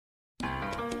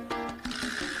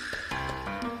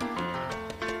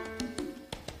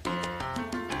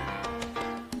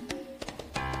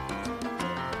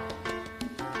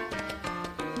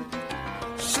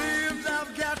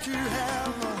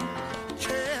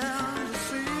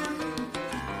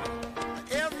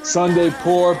Sunday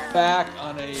pour back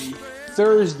on a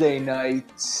Thursday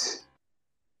night.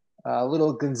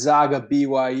 Little Gonzaga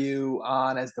BYU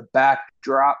on as the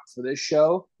backdrop for this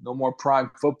show. No more prime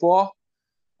football.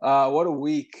 What a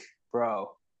week,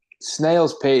 bro.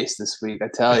 Snail's pace this week, I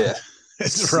tell you.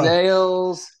 It's rough.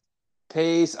 Snail's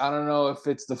pace. I don't know if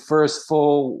it's the first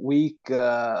full week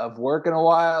of work in a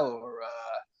while or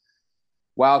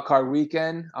wild card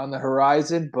weekend on the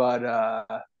horizon, but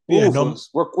Yeah, no,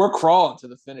 we're crawling to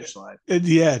the finish line.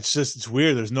 it's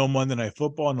weird. There's no Monday night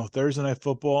football, no Thursday night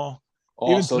football.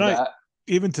 Even Also, tonight, that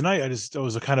even tonight, I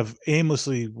was kind of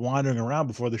aimlessly wandering around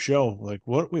before the show. Like,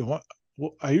 what? Wait, what?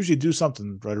 Well, I usually do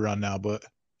something right around now, but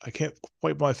I can't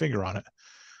quite put my finger on it.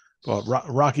 But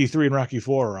Rocky 3 and Rocky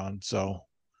 4 are on, so.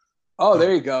 Oh,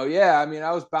 there you go. Yeah, I mean,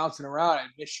 I was bouncing around. I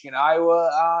had Michigan, Iowa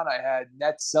on. I had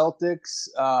Nets, Celtics.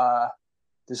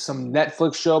 There's some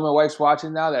Netflix show my wife's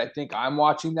watching now that I think I'm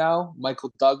watching now.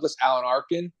 Michael Douglas, Alan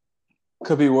Arkin.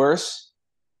 Could be worse.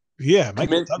 Yeah,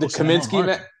 Michael The Douglas and Alan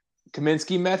Arkin.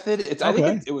 Kaminsky method. I think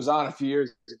Okay, it was on a few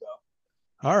years ago.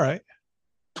 all right.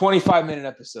 25-minute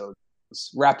episodes,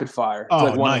 rapid fire. It's Oh,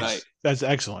 like one a night, nice. That's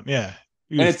excellent. Yeah,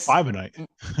 you and do it's 5 a night. and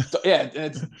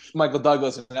it's Michael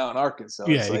Douglas and Alan Arkin. So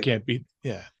Yeah, it's you like, can't beat.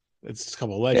 Yeah, it's a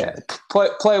couple of yeah, legends.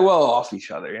 play well off each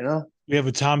other, you know. We have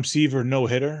a Tom Seaver no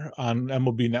hitter on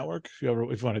MLB Network. If you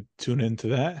want to tune into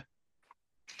that.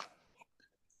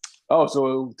 Oh,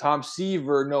 so Tom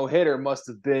Seaver no hitter must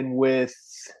have been with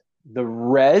the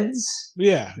Reds,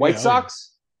 Yeah, White oh, yeah.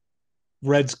 Sox.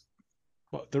 Reds.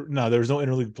 Well, no, there was no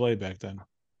interleague play back then.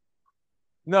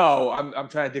 No, I'm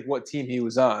trying to think what team he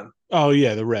was on. Oh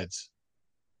yeah, the Reds.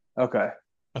 Okay,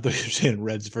 I thought you were saying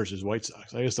Reds versus White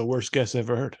Sox. I guess the worst guess I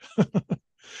ever heard.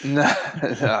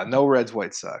 no Reds, White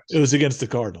It Sox was against the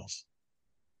Cardinals.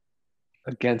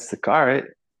 against the Car, right?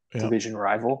 Yeah, Division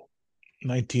rival.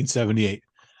 1978.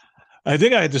 I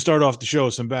think I had to start off the show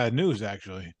with some bad news,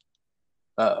 actually.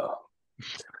 Oh,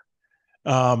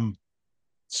 Um,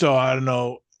 so I don't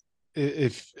know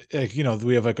if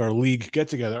we have like our league get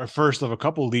together, our first of a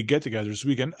couple league get togethers this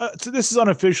weekend. So this is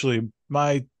unofficially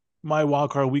my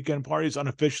wild card weekend party is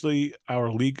unofficially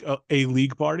our league a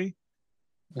league party.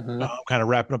 mm-hmm. Kind of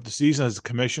wrapping up the season as a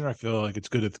commissioner. I feel like it's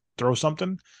good to throw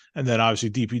something, and then obviously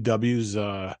DPW's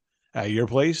at your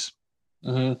place,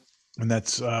 Mm-hmm. and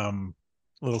that's a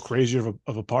little crazier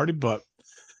of a party, but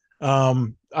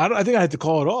I think I had to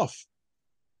call it off.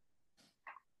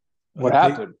 What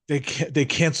happened? They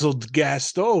canceled gas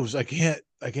stoves. I can't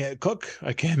cook.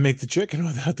 I can't make the chicken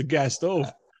without the gas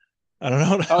stove. I don't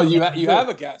know. Oh, I don't know you have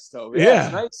a gas stove. Yeah,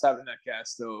 it's Yeah, nice having that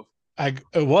gas stove.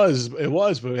 it was,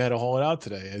 but we had to haul it out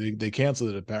today. I think they canceled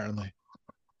it apparently.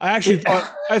 I actually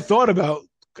I thought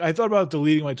about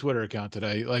deleting my Twitter account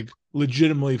today, like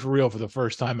legitimately for real for the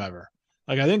first time ever.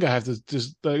 Like I think I have to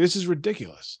just like this is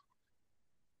ridiculous.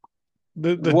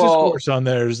 The Well, discourse on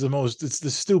there is it's the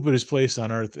stupidest place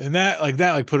on earth. And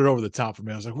that put it over the top for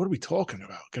me. I was like, what are we talking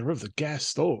about? Get rid of the gas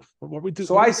stove. What are we doing?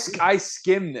 so I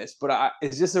skimmed this, but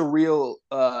is this a real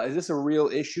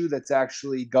issue that's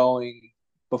actually going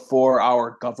before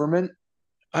our government?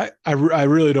 I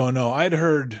really don't know. I'd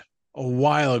heard a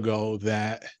while ago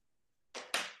that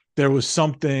there was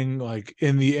something like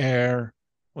in the air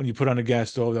when you put on a gas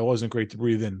stove that wasn't great to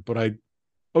breathe in. But I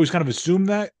always kind of assumed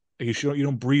that like you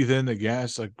don't breathe in the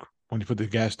gas like when you put the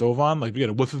gas stove on. Like if you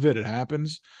get a whiff of it, it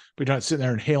happens, but you're not sitting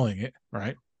there inhaling it,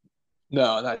 right?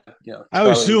 No, not I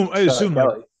would assume I Charlie assume like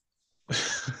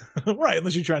Kelly. right,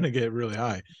 unless you're trying to get really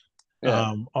high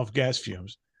Yeah. off gas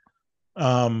fumes.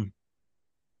 Um,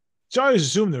 so I always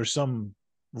assumed there's some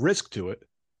risk to it.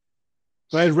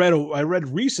 But I read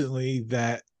recently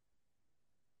that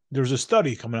there was a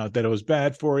study coming out that it was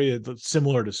bad for you,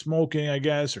 similar to smoking, I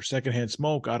guess, or secondhand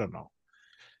smoke. I don't know,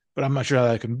 but I'm not sure how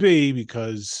that can be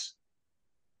because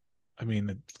I mean,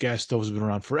 the gas stoves have been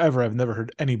around forever. I've never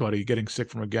heard anybody getting sick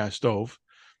from a gas stove.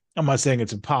 I'm not saying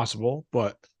it's impossible,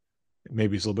 but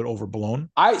maybe it's a little bit overblown.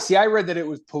 I read that it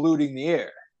was polluting the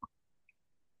air.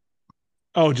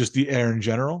 Oh, just the air in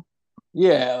general.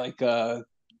 Yeah, like a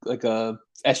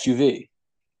SUV.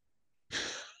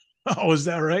 Oh, is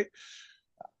that right?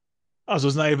 Oh, so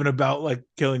it's not even about like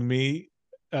killing me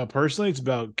personally. It's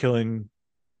about killing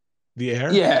the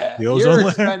air, Yeah, the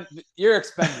ozone layer. you're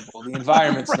expendable. The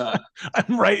environment's not.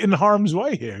 I'm right in harm's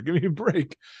way here. Give me a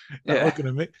break. Not Yeah. looking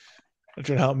at me. Not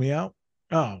trying to help me out.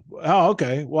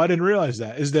 Okay. Well, I didn't realize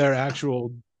that. Is there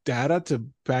actual data to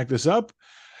back this up?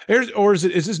 Or is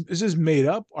this made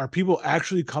up? Are people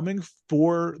actually coming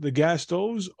for the gas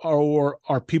stoves, or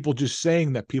are people just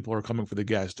saying that people are coming for the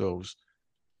gas stoves?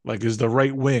 Like, is the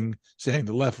right wing saying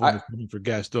the left wing I is coming for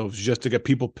gas stoves just to get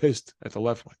people pissed at the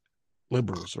left wing?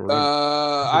 liberals or whatever.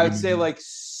 I'd say like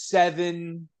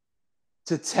 7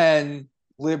 to 10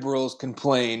 liberals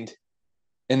complained,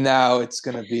 and now it's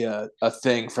going to be a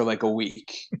thing for like a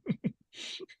week.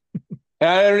 And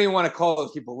I don't even want to call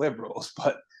those people liberals,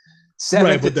 but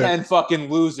 7 to 10 fucking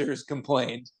losers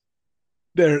complained.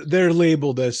 They're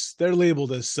labeled as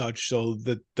such, so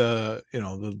that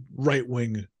the right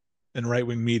wing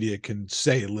media can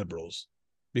say liberals.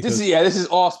 Because this is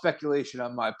all speculation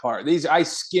on my part. I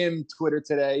skimmed Twitter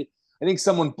today. I think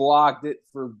someone blogged it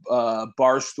for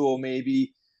Barstool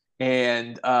maybe,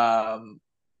 and I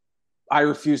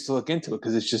refuse to look into it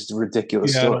because it's just a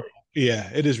ridiculous story. Yeah,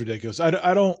 it is ridiculous.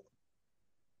 I don't.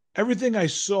 Everything I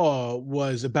saw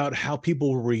was about how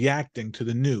people were reacting to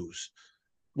the news,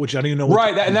 which I don't even know.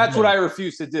 Right, and that's what I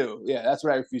refuse to do. Yeah, that's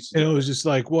what I refuse to do. And it was just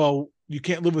like, well, you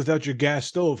can't live without your gas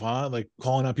stove, huh? Like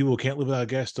calling out people who can't live without a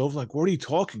gas stove. Like, what are you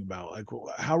talking about? Like,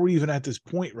 how are we even at this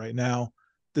point right now?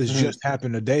 This just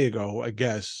happened a day ago, I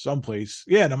guess, someplace.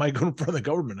 Yeah, and I might go in front of the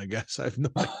government, I guess. I have no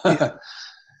idea.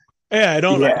 I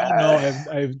don't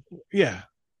know. Yeah.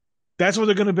 That's what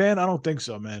they're going to ban? I don't think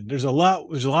so, man. There's a lot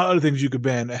of other things you could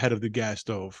ban ahead of the gas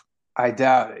stove. I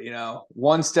doubt it.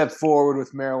 1 step forward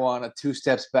with marijuana, 2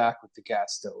 steps back with the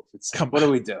gas stove. What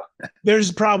do we do?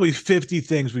 There's probably 50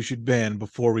 things we should ban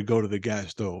before we go to the gas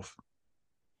stove.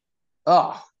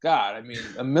 Oh God. I mean,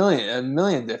 a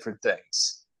million different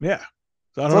things. Yeah.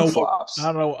 So I don't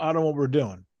know what we're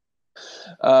doing.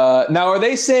 Now, are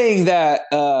they saying that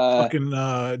fucking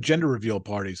gender reveal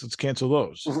parties? Let's cancel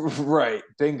those. Right,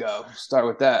 bingo. Start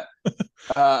with that.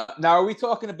 Now, are we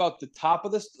talking about the top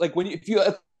of this? Like if you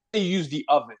use the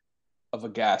oven of a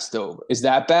gas stove, is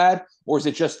that bad, or is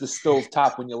it just the stove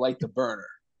top when you light the burner?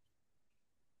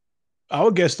 I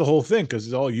would guess the whole thing because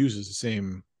it all uses the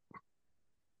same.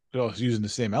 It's using the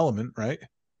same element, right?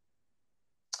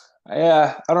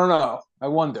 Yeah, I don't know. I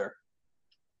wonder.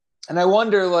 And I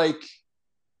wonder,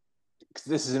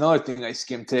 this is another thing I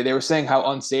skimmed today. They were saying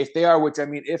how unsafe they are, which, I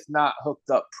mean, if not hooked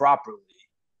up properly,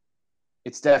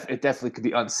 it definitely could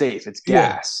be unsafe. It's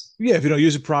gas. Yeah, if you don't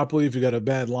use it properly, if you got a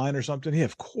bad line or something, yeah,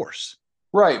 of course.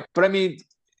 Right. But, I mean,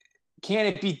 can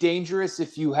it be dangerous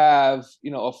if you have,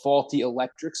 a faulty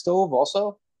electric stove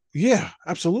also? Yeah,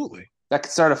 absolutely. That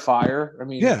could start a fire. I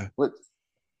mean, yeah.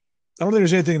 I don't think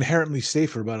there's anything inherently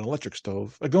safer about an electric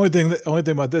stove. Like the only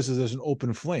thing about this is there's an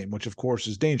open flame, which of course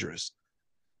is dangerous.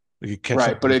 Like you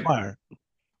catch but fire.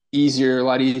 A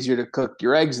lot easier to cook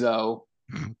your eggs though.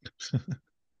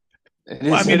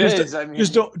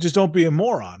 Just don't be a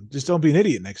moron. Just don't be an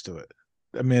idiot next to it.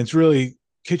 I mean, it's really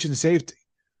kitchen safety.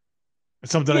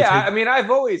 It's something. Yeah, I've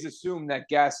always assumed that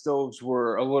gas stoves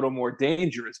were a little more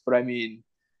dangerous, but I mean,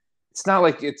 it's not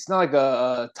like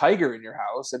a tiger in your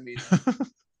house. I mean.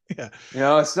 Yeah.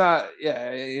 It's not.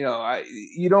 Yeah,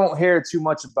 you don't hear too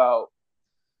much about.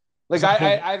 Like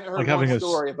I've heard one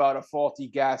story about a faulty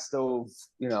gas stove,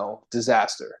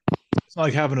 disaster. It's not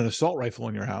like having an assault rifle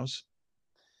in your house.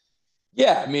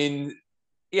 Yeah, I mean,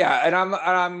 yeah, and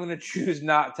I'm going to choose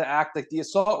not to act like the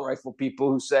assault rifle people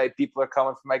who say people are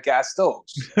coming for my gas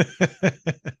stoves.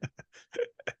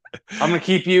 I'm going to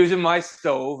keep using my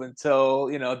stove until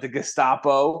the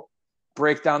Gestapo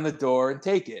break down the door and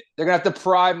take it. They're gonna have to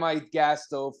pry my gas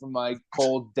stove from my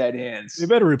cold, dead hands. They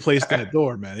better replace that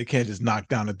door, man. They can't just knock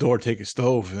down the door, take a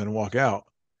stove, and then walk out.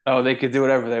 Oh, they could do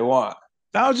whatever they want.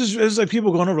 Now it's like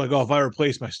people going over like, oh, if I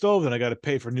replace my stove, then I got to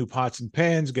pay for new pots and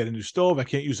pans, get a new stove. I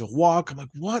can't use a wok. I'm like,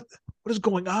 what? What is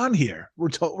going on here?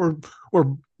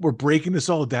 We're breaking this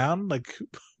all down like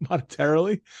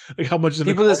monetarily. Like how much?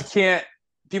 People just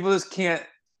can't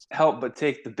help but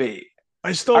take the bait.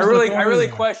 I really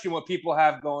question what people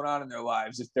have going on in their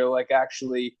lives if they're like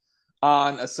actually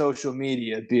on a social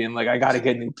media being like, I got to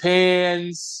get new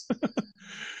pans.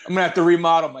 I'm gonna have to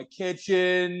remodel my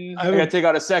kitchen. I gotta take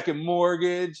out a second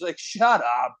mortgage. Like, shut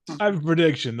up. I have a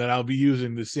prediction that I'll be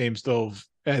using the same stove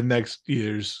at next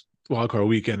year's wildcard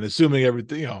weekend, assuming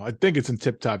everything. I think it's in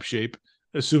tip-top shape.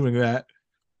 Assuming that,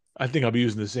 I think I'll be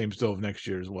using the same stove next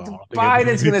year as well.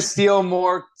 Biden's going to steal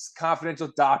more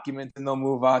confidential documents and they'll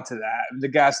move on to that. The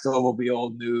gas stove will be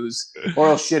old news, or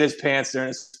he'll shit his pants during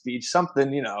a speech.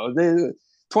 Something, the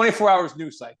 24 hours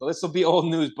news cycle. This will be old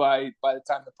news by the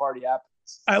time the party happens.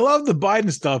 I love the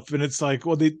Biden stuff, and it's like,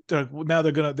 well, they want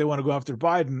to go after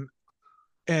Biden,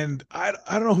 and I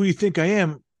don't know who you think I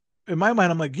am. In my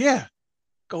mind, I'm like, yeah,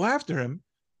 go after him,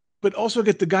 but also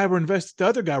get the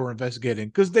other guy we're investigating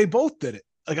because they both did it.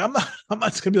 Like I'm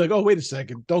not just gonna be like, oh, wait a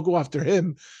second, don't go after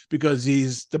him because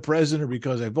he's the president or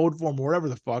because I voted for him or whatever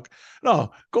the fuck.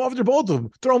 No, go after both of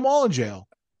them, throw them all in jail,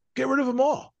 get rid of them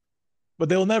all. but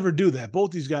they'll never do that.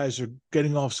 Both these guys are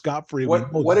getting off scot-free. We know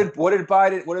What that. did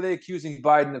Biden? What are they accusing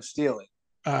Biden of stealing?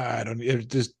 I don't. It's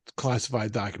just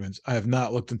classified documents. I have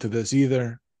not looked into this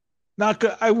either. Not.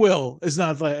 I will. It's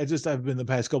not like I've been the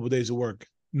past couple of days of work.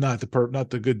 Not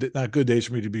good days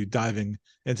for me to be diving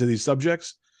into these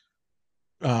subjects.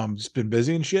 Just been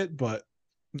busy and shit, but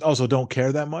also don't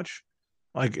care that much.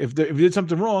 Like if you did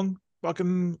something wrong,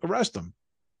 fucking arrest them,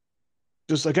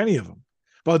 just like any of them.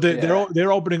 But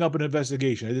they're opening up an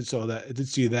investigation. I did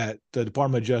see that the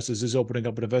Department of Justice is opening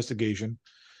up an investigation.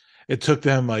 It took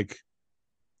them like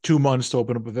 2 months to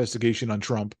open up an investigation on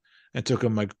Trump, and it took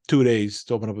them like 2 days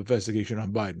to open up an investigation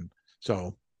on Biden.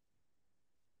 So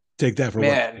take that for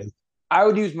what. I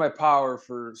would use my power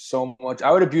for so much. I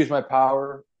would abuse my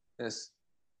power in a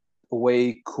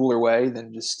way cooler way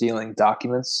than just stealing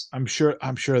documents. I'm sure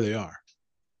they are.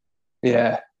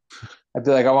 Yeah. I'd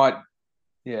be like, I want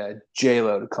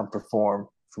J-Lo to come perform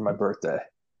for my birthday.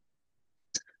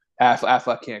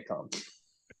 Affleck can't come.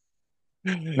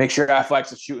 Make sure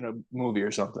Affleck's shooting a movie or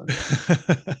something.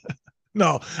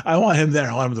 No, I want him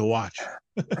there. I want him to watch.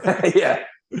 Yeah.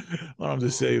 I want him to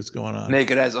say what's going on.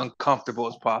 Make it as uncomfortable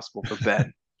as possible for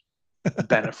Ben.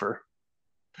 Benifer.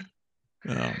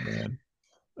 Oh, man.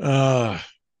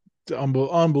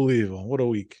 Unbelievable. What a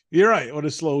week. You're right. What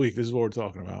a slow week. This is what we're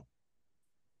talking about.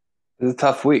 It's a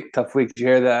tough week. Did you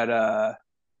hear that?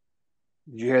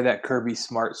 Did you hear that Kirby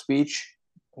Smart speech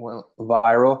went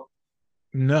viral?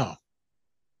 No.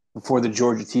 Before the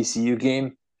Georgia TCU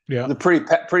game. Yeah. It was a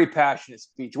pretty passionate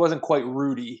speech. It wasn't quite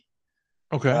Rudy.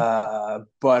 Okay.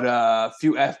 But a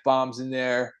few F-bombs in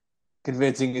there,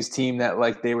 convincing his team that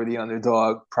like they were the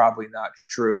underdog. Probably not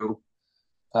true.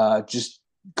 Just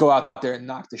go out there and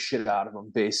knock the shit out of them.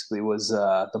 Basically, was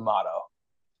the motto.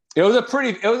 It was a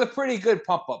pretty good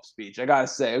pump up speech. I gotta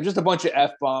say, it was just a bunch of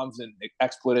F-bombs and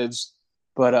expletives,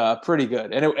 but pretty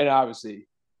good, and it obviously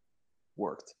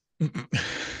worked.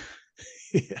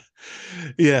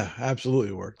 Yeah,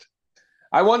 absolutely worked.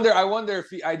 I wonder if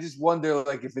I just wonder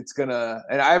like if it's gonna,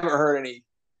 and I haven't heard any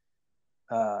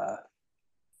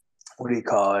what do you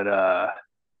call it?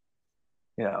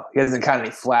 He hasn't gotten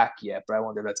any flack yet, but I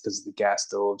wonder if that's because of the gas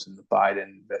stoves and the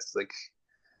Biden. That's like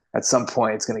at some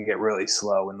point it's gonna get really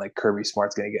slow, and like Kirby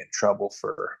Smart's gonna get in trouble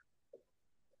for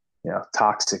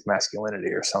toxic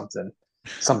masculinity or something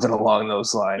along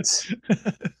those lines.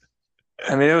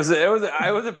 I mean, it was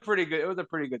a pretty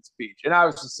good speech, and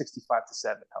obviously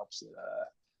 65-7 helps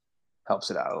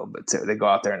it out a little bit too. They go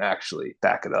out there and actually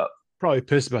back it up. Probably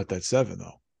pissed about that 7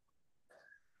 though.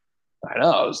 I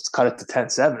know, it was cut it to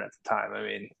 10-7 at the time. I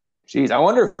mean, geez, I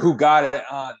wonder who got it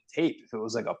on tape. If it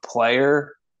was like a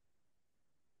player,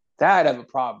 that I'd have a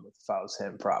problem with if I was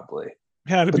him, probably.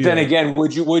 But then again,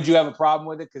 would you have a problem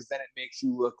with it? Because then it makes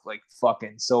you look like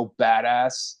fucking so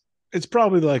badass. It's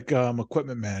probably like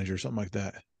equipment manager or something like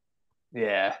that.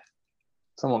 Yeah.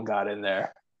 Someone got in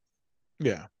there.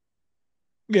 Yeah.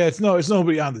 Yeah, it's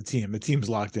nobody on the team. The team's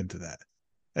locked into that.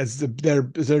 It's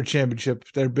their championship,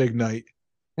 their big night.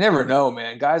 You never know,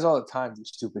 man. Guys all the time do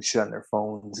stupid shit on their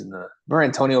phones. And remember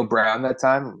Antonio Brown that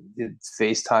time did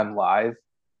FaceTime live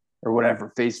or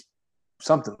whatever,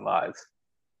 something live,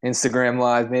 Instagram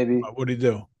live maybe. What did he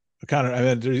do?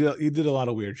 He did a lot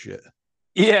of weird shit.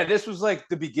 Yeah, this was like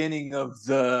the beginning of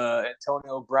the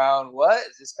Antonio Brown. What?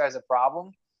 This guy's a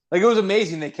problem? Like, it was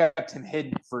amazing they kept him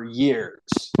hidden for years.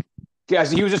 Yeah,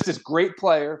 so he was just this great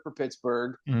player for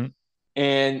Pittsburgh,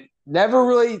 and never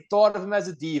really thought of him as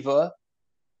a diva.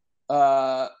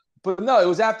 But no, it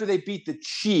was after they beat the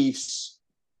Chiefs.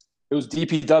 It was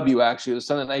DPW, actually. It was a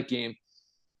Sunday night game.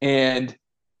 And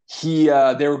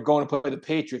they were going to play the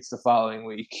Patriots the following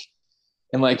week.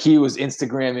 And, like, he was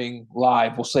Instagramming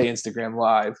live. We'll say Instagram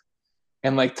live.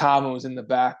 And, like, Tomlin was in the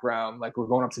background. Like, we're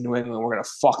going up to New England. We're going to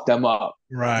fuck them up.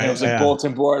 Right. And it was, like,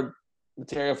 bulletin board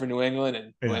material for New England.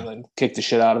 And New England kicked the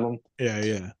shit out of them.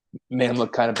 Yeah. Made him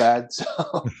look kind of bad. So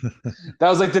that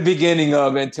was, like, the beginning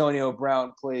of Antonio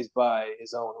Brown plays by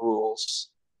his own rules.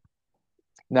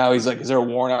 Now he's like, is there a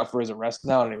warrant out for his arrest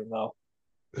now? I don't even know.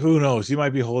 Who knows? He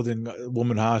might be holding a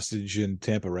woman hostage in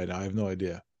Tampa right now. I have no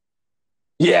idea.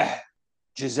 Yeah.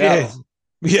 Giselle.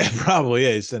 Yeah, probably.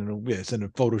 Yeah, he's sending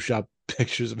Photoshop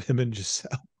pictures of him and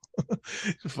Giselle.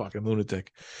 He's a fucking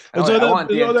lunatic. I want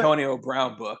the Antonio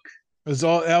Brown book.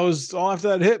 That was all after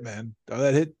that hit, man.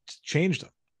 That hit changed him.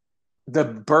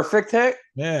 The perfect hit?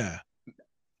 Yeah.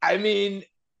 I mean,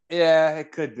 yeah,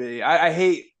 it could be. I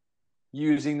hate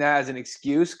using that as an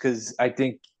excuse because I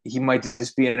think he might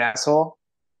just be an asshole.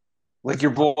 Like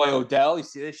your boy Odell. You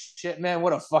see this shit, man?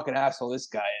 What a fucking asshole this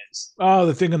guy is. Oh,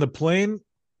 the thing on the plane?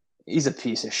 He's a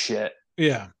piece of shit.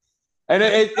 Yeah. And I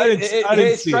didn't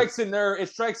it see it. strikes a nerve. It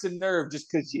strikes a nerve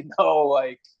just because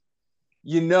like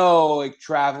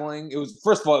traveling. It was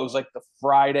first of all, it was like the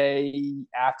Friday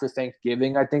after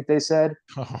Thanksgiving. I think they said.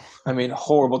 Oh, I mean,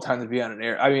 horrible time to be on an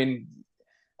air. I mean,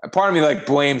 part of me like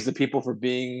blames the people for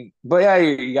being, but yeah,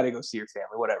 you got to go see your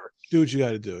family, whatever. do what you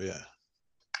got to do. Yeah,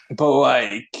 But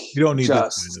like, you don't need this guy in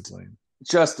the just plane.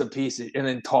 just a piece of, and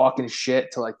then talking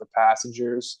shit to like the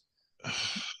passengers.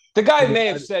 The guy may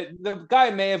have said the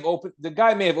guy may have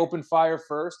opened fire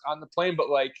first on the plane, but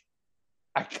like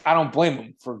I don't blame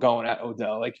him for going at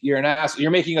Odell. Like you're an ass.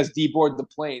 You're making us deboard the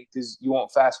plane because you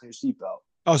won't fasten your seatbelt.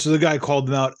 Oh, so the guy called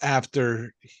them out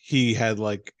after he had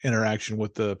like interaction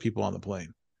with the people on the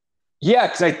plane. Yeah,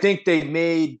 because I think they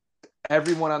made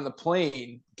everyone on the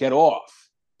plane get off.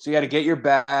 So you got to get your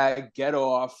bag, get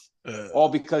off, all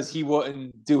because he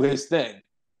wouldn't do his thing.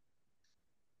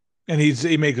 And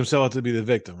he made himself out to be the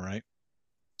victim, right?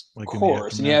 Like of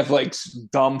course. And you have like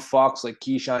dumb fucks like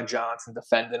Keyshawn Johnson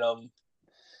defending him.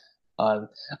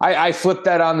 I flipped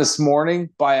that on this morning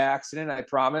by accident, I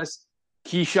promise.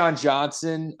 Keyshawn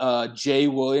Johnson, Jay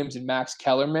Williams, and Max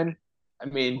Kellerman. I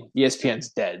mean, ESPN's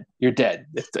dead. You're dead.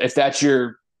 If that's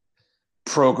your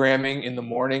programming in the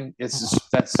morning, that's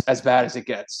as bad as it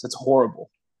gets. That's horrible.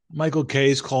 Michael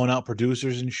K's calling out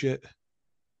producers and shit.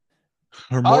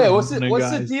 Oh yeah, what's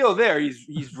the deal there?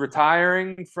 He's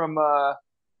retiring from.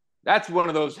 That's one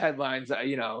of those headlines that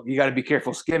you got to be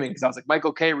careful skimming because I was like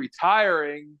Michael K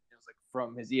retiring. It was like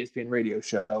from his ESPN radio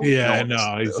show. Yeah,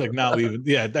 no, he's like not leaving.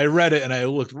 Yeah, I read it and I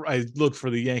looked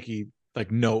for the Yankee like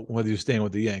note whether he's staying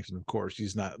with the Yanks, and of course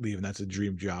he's not leaving. That's a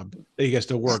dream job. He gets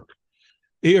to work.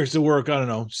 He gets to work. I don't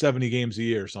know, 70 games a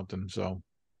year or something. So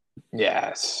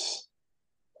yes.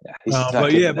 Yeah,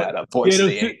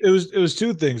 it was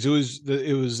two things. It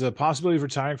was the possibility of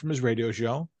retiring from his radio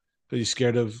show because he's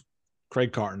scared of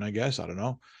Craig Carton, I guess. I don't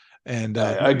know. And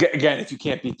again, if you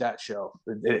can't beat that show,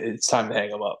 it's time to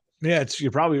hang him up. Yeah, you're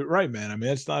probably right, man. I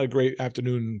mean, it's not a great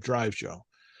afternoon drive show.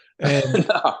 And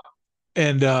no.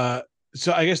 And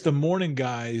so I guess the morning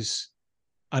guys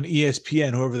on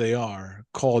ESPN, whoever they are,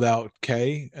 called out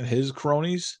Kay and his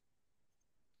cronies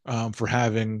for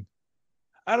having.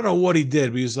 I don't know what he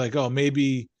did, but he was like, "Oh,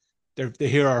 maybe they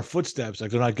hear our footsteps,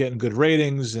 like they're not getting good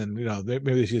ratings, and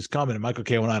maybe they see us coming." And Michael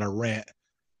Kay went on a rant.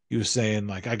 He was saying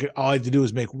like, all I had to do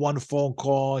is make one phone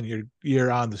call, and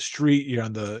you're on the street, you're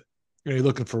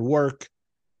looking for work."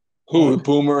 Who,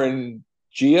 Boomer and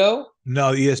Gio?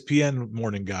 No, the ESPN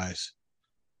morning guys.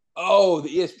 Oh, the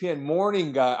ESPN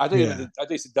morning guy. I thought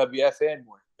you said WFN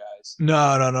morning guys.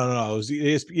 No. It was the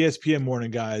ESPN morning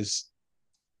guys.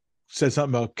 Said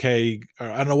something about K.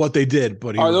 I don't know what they did,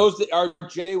 but are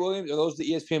Jay Williams? Are those the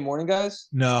ESPN morning guys?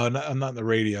 No, I'm not in the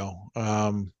radio.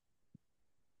 I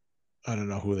don't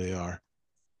know who they are.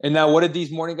 And now, what did these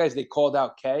morning guys? They called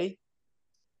out K.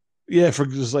 Yeah, for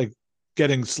just like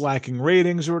getting slacking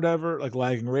ratings or whatever, like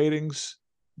lagging ratings.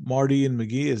 Marty and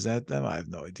McGee, is that them? I have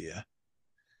no idea.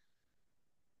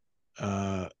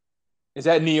 Is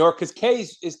that New York?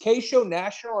 Because is K show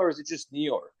national or is it just New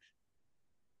York?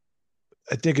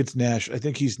 I think it's national. I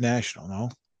think he's national, no?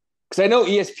 Because I know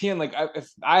ESPN, like if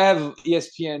I have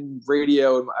ESPN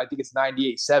radio, I think it's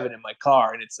 98.7 in my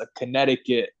car, and it's a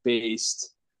Connecticut-based.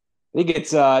 I think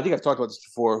I've talked about this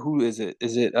before. Who is it?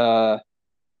 Is it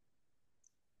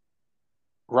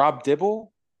Rob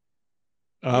Dibble?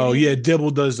 Oh, yeah,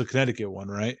 Dibble does the Connecticut one,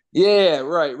 right? Yeah,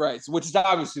 right. So, which is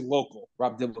obviously local.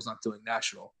 Rob Dibble's not doing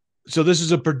national. So this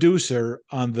is a producer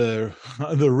on the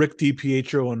Rick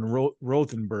DiPietro and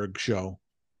Rothenberg show,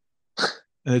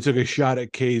 and they took a shot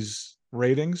at K's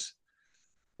ratings.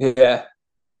 Yeah.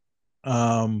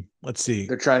 Let's see.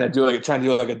 They're trying to do like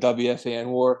a WFAN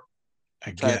war.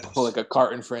 I guess to pull like a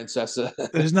Carton Francesa.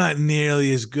 It's not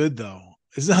nearly as good though.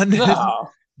 It's not. No.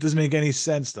 It doesn't make any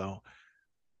sense though.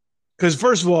 Because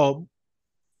first of all,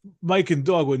 Mike and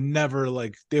Doug would never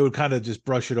they would kind of just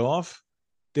brush it off.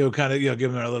 They would kind of,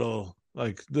 give them a little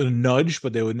nudge,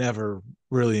 but they would never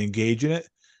really engage in it.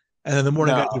 And then the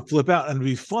morning guys would flip out, and it'd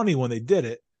be funny when they did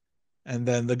it. And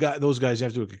then those guys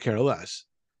after could care less.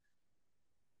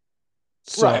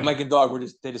 So, right, Mike and Dog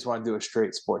they just want to do a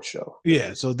straight sports show.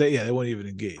 Yeah, so they wouldn't even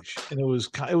engage, and it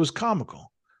was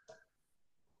comical.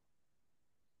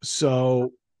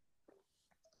 So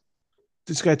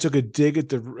this guy took a dig at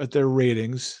their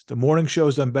ratings. The morning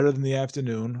show's done better than the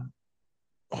afternoon.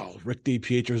 Oh, Rick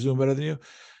DiPietro's doing better than you.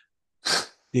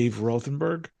 Dave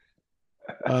Rothenberg.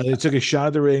 They took a shot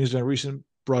at the ratings in a recent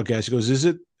broadcast. He goes, Is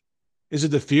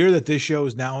it the fear that this show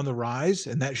is now on the rise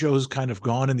and that show has kind of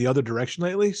gone in the other direction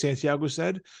lately? Santiago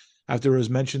said, after it was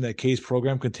mentioned that K's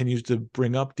program continues to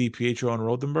bring up DiPietro and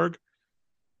Rothenberg.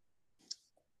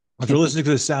 After listening to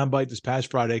the soundbite this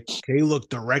past Friday, Kay looked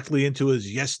directly into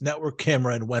his Yes Network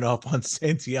camera and went off on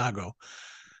Santiago.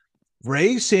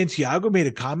 Ray Santiago made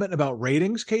a comment about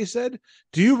ratings, Kay said.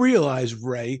 Do you realize,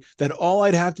 Ray, that all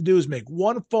I'd have to do is make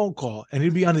one phone call and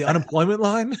he'd be on the unemployment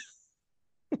line?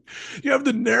 You have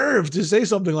the nerve to say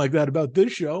something like that about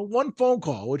this show. One phone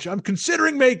call, which I'm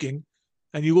considering making,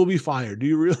 and you will be fired. Do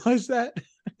you realize that?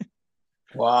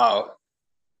 Wow.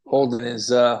 Holding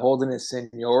his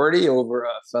seniority over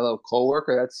a fellow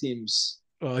coworker. That seems.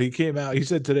 Well, he came out. He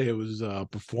said today it was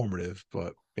performative,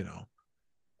 but you know,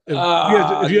 if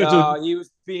you have to, no, he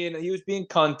was being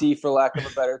cunty for lack of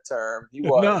a better term. He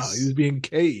was. no, he was being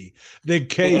K. Then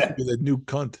K is the new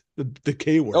cunt, the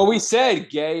K word. Oh, we said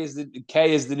K is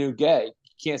the new gay.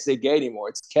 You can't say gay anymore.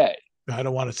 It's K. I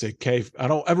don't want to say K. I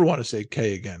don't ever want to say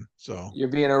K again. So you're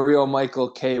being a real Michael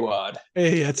K-Wad.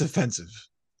 Hey, that's offensive.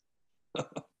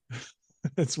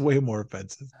 That's way more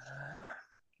offensive.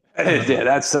 Yeah,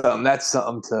 that's something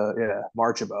to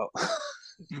march about.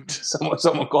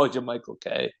 someone called you Michael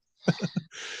K.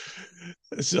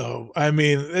 So I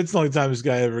mean, it's the only time this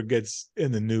guy ever gets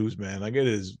in the news, man. Like it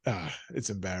is,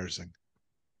 it's embarrassing.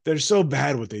 They're so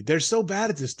bad with it. They're so bad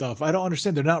at this stuff. I don't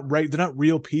understand. They're not right. They're not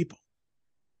real people.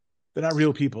 They're not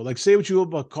real people. Like say what you will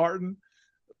about Carton,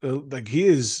 like he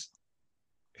is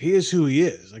who he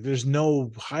is. Like there's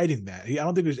no hiding that. I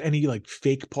don't think there's any like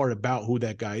fake part about who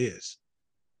that guy is.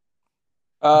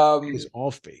 It's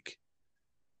all fake.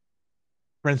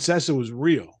 Francesa was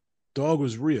real. Dog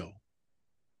was real.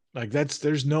 Like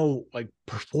there's no like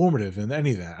performative in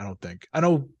any of that. I don't think. I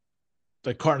know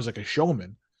like Carton's like a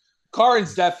showman.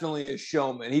 Carton's definitely a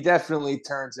showman. He definitely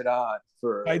turns it on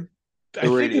for the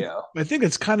radio. I think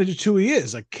it's kind of just who he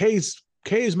is. Like K's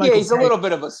Michael. Yeah, he's a little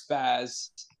bit of a spaz.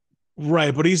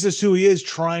 Right, but he's just who he is,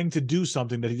 trying to do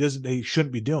something that he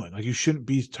shouldn't be doing. Like you shouldn't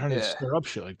be trying to stir up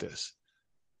shit like this.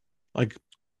 Like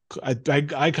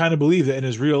I kind of believe that in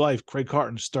his real life, Craig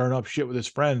Carton's stirring up shit with his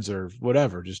friends or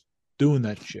whatever, just doing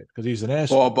that shit because he's an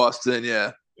asshole. Ball busting,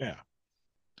 yeah. Yeah.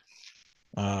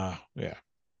 Yeah.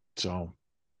 So,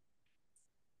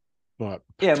 but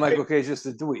yeah, Michael K is just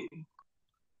a dweeb.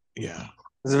 Yeah.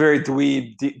 It's a very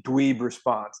dweeb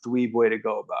response, dweeb way to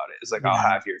go about it. It's like, I'll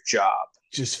have your job.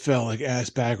 Just fell like ass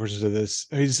backwards into this.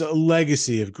 I mean, it's a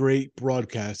legacy of great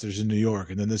broadcasters in New York,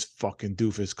 and then this fucking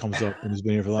doofus comes up and has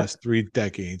been here for the last 3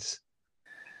 decades.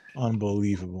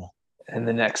 Unbelievable. And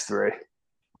the next 3.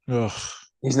 Ugh.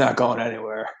 He's not going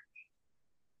anywhere.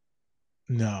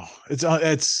 No,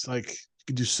 it's like you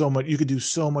could do so much. You could do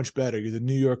so much better. You're the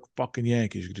New York fucking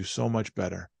Yankees. You could do so much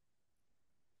better.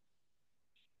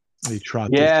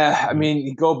 I mean,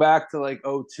 you go back to like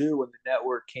 2002 when the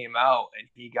network came out and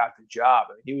he got the job.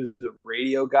 I mean, he was a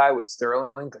radio guy with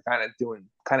Sterling,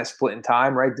 kind of splitting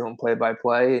time, right? Doing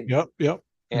play-by-play. Yep.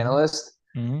 Analyst.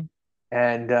 Mm-hmm.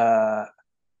 And I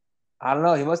don't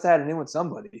know. He must have had it in with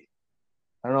somebody.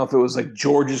 I don't know if it was like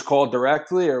George's call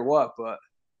directly or what, but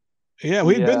yeah,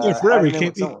 we'd been there forever.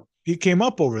 He came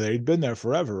up over there. He'd been there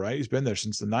forever, right? He's been there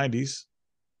since the 90s.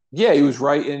 Yeah, he was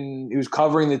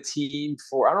covering the team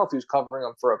for, I don't know if he was covering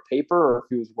them for a paper or if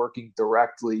he was working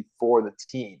directly for the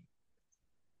team.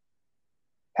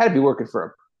 Had to be working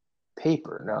for a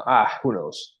paper. No, who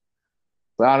knows?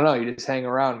 But I don't know. You just hang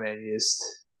around, man. You just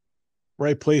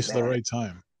right place at the right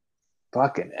time.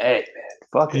 Fucking A, man.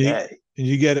 Fucking A. And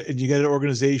you get an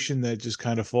organization that just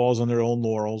kind of falls on their own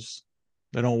laurels.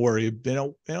 They don't worry. They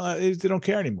don't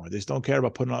care anymore. They just don't care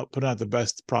about putting out the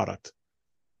best product.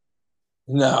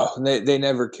 No, they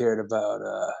never cared about.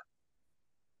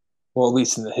 Well, at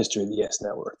least in the history of the Yes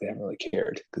Network, they haven't really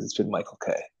cared because it's been Michael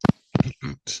K.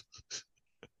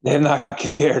 They have not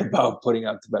cared about putting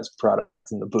out the best product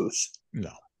in the booth.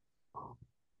 No. All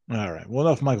right. Well,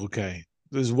 enough Michael K.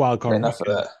 This is wild card. Enough of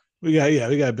that. We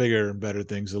got bigger and better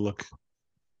things to look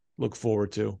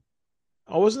forward to.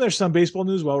 Oh, wasn't there some baseball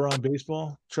news while we're on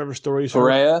baseball? Trevor Story's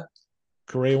hurt.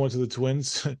 Correa went to the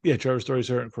Twins. Yeah, Trevor Story's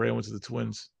hurt and Correa went to the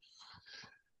Twins.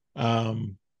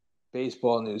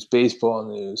 Baseball news.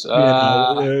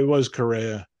 It was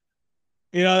Correa.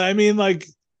 You know, I mean, like,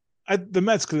 the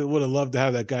Mets would have loved to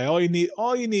have that guy. All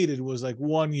you needed was like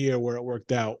 1 year where it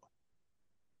worked out.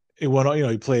 It went,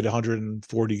 he played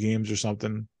 140 games or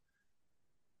something.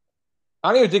 I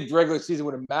don't even think the regular season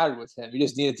would have mattered with him. He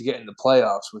just needed to get in the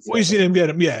playoffs with him. We seen him get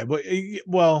him, yeah. But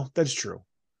that's true.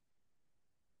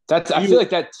 I feel like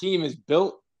that team is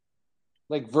built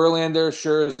like Verlander,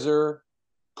 Scherzer,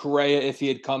 Correa. If he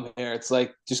had come here, it's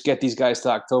like just get these guys to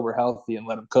October healthy and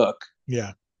let them cook.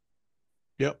 Yeah.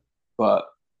 Yep. But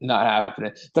not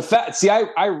happening.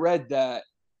 I read that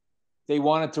they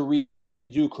wanted to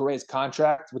redo Correa's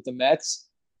contract with the Mets,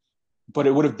 but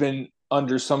it would have been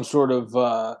under some sort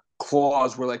of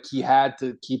clause where like he had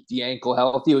to keep the ankle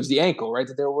healthy. It was the ankle, right,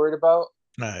 that they were worried about.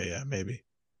 Yeah, maybe.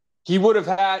 He would have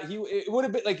had it would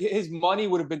have been like his money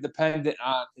would have been dependent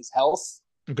on his health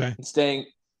Okay. and staying,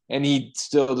 and he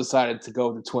still decided to go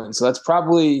with the Twins. So that's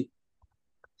probably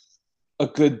a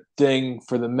good thing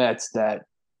for the Mets. That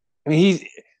I mean,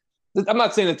 I'm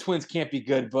not saying the Twins can't be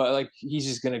good, but like he's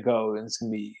just gonna go and it's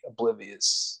gonna be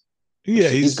oblivious. Yeah,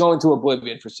 He's going to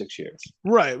oblivion for 6 years.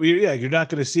 Right. Yeah, you're not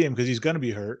going to see him because he's going to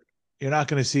be hurt. You're not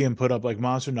going to see him put up like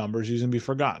monster numbers. He's going to be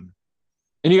forgotten.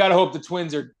 And you got to hope the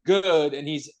Twins are good and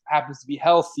he happens to be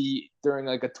healthy during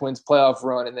like a Twins playoff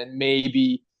run, and then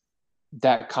maybe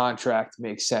that contract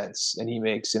makes sense and he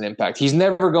makes an impact. He's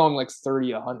never going like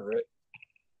 30, 100.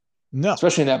 No.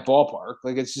 Especially in that ballpark.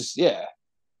 Like it's just, yeah.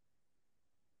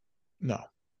 No.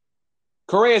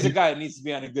 Correa is a guy that needs to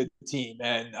be on a good team.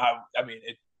 And I mean,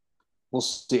 we'll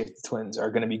see if the Twins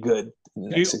are going to be good in the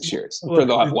next 6 years. I'm sure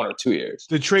they'll have 1 or 2 years.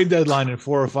 The trade deadline in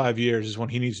 4 or 5 years is when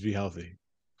he needs to be healthy.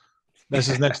 That's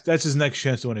his next. That's his next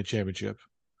chance to win a championship.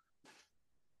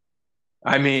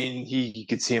 I mean, you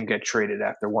could see him get traded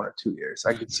after 1 or 2 years.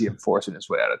 I could see him forcing his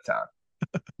way out of town.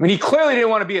 I mean, he clearly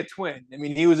didn't want to be a Twin. I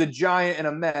mean, he was a Giant and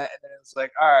a Met, and then it was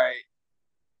like, all right.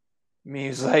 I mean, he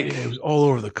was like, it was all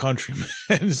over the country,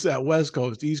 man. It's that West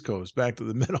Coast, East Coast, back to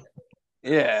the middle.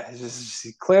 Yeah,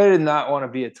 he clearly did not want to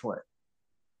be a Twin.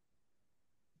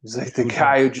 He's like the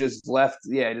guy who just left.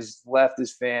 Yeah, just left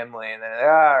his family, and then all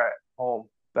right, home,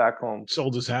 back home,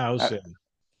 sold his house.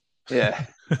 Yeah.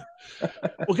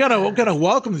 What kind of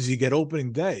welcome does he get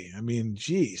opening day? I mean,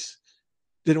 geez,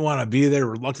 didn't want to be there.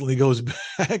 Reluctantly goes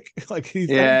back. Like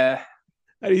yeah.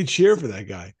 How do you cheer for that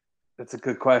guy? That's a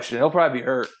good question. He'll probably be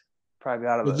hurt. Probably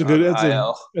out of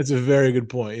that's a very good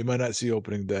point. You might not see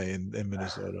opening day in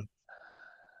Minnesota.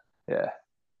 Yeah.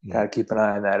 Got to keep an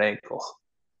eye on that ankle.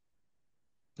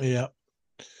 Yeah.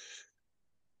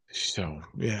 So,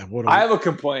 yeah. I have a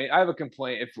complaint.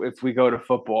 If we go to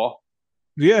football.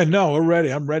 Yeah, no, we're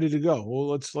ready. I'm ready to go. Well,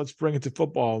 let's bring it to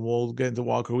football and we'll get into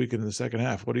Wild Card Weekend in the second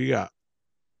half. What do you got?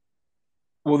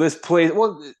 Well, this plays a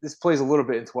little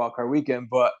bit into Wild Card Weekend,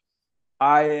 but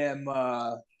I am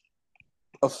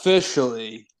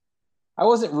officially – I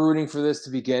wasn't rooting for this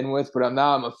to begin with, but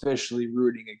I'm officially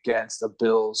rooting against the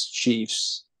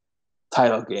Bills-Chiefs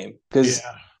title game because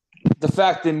the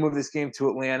fact they moved this game to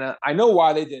Atlanta, I know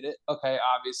why they did it. Okay,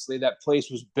 obviously that place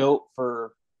was built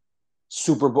for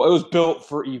Super Bowl. It was built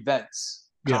for events,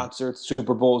 concerts,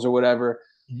 Super Bowls or whatever.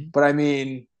 Mm-hmm. But, I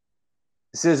mean,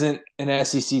 this isn't an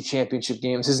SEC championship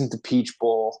game. This isn't the Peach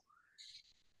Bowl.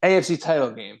 AFC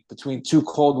title game between two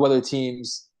cold weather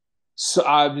teams. So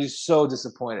I'm just so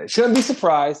disappointed. Shouldn't be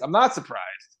surprised. I'm not surprised.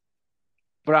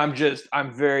 But I'm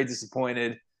very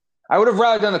disappointed. I would have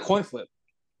rather done a coin flip.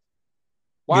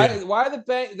 Why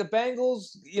the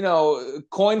Bengals,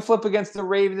 coin flip against the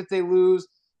Ravens if they lose?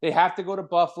 They have to go to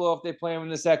Buffalo if they play them in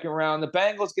the second round. The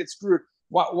Bengals get screwed.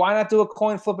 Why not do a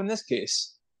coin flip in this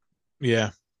case? Yeah.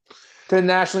 Could have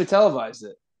nationally televised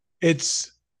it.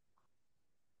 It's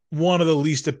one of the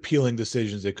least appealing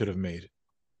decisions they could have made.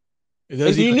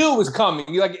 You knew it was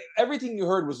coming. Everything you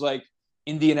heard was like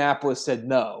Indianapolis said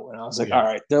no, and I was like, all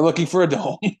right, they're looking for a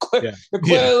dome. They're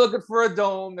clearly looking for a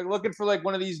dome. They're looking for like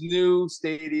one of these new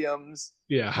stadiums.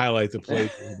 Yeah, highlight the place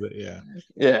a little bit.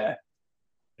 Yeah,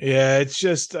 yeah. It's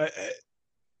just a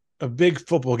big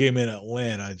football game in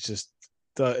Atlanta. It just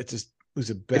was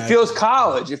a bad. It feels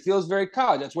college. It feels very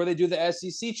college. That's where they do the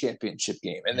SEC championship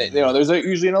game, and there's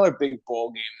usually another big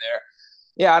bowl game there.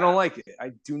 Yeah, I don't like it.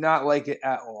 I do not like it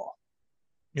at all.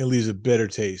 It leaves a bitter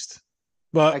taste.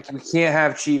 But we can't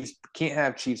have Chiefs. Can't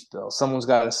have Chiefs Bills. Someone's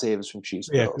got to save us from Chiefs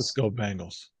Bills. Yeah, let's go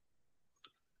Bengals.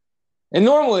 And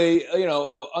normally,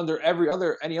 under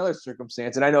any other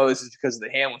circumstance, and I know this is because of the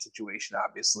Hamlin situation,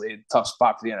 obviously, a tough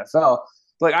spot for the NFL.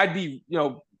 But I'd be,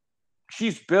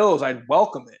 Chiefs Bills, I'd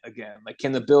welcome it again. Like,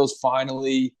 can the Bills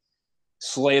finally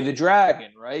slay the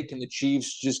dragon? Right? Can the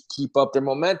Chiefs just keep up their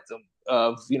momentum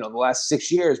of the last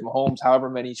 6 years? Mahomes, however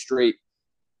many straight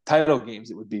title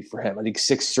games it would be for him. I think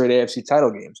 6 straight AFC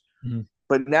title games. Mm-hmm.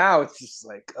 But now it's just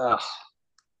like,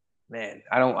 man,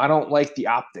 I don't like the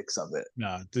optics of it.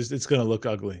 No, it's going to look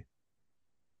ugly.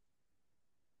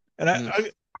 And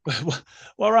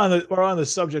while we're on the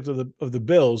subject of the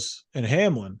Bills and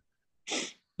Hamlin.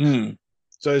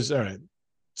 So it's all right.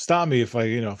 Stop me if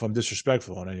I'm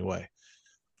disrespectful in any way.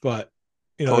 But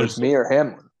towards me or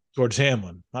Hamlin? Towards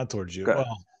Hamlin, not towards you. Okay.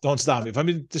 Well, don't stop me. If I'm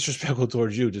being disrespectful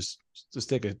towards you, just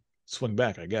take a swing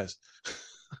back, I guess.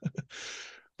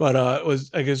 But it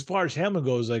was like, as far as Hamlin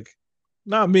goes, like,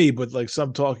 not me, but like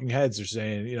some talking heads are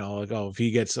saying, if he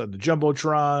gets on the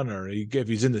Jumbotron or if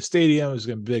he's in the stadium, it's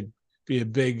going to be be a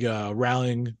big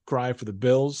rallying cry for the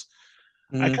Bills.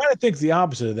 I Mhm. kind of think the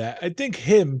opposite of that. I think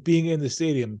him being in the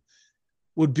stadium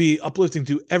would be uplifting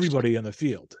to everybody on the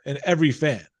field and every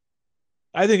fan.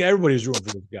 I think everybody's rooting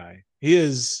for this guy. He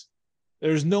is.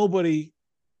 There's nobody.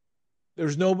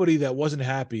 There's nobody that wasn't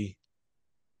happy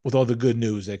with all the good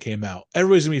news that came out.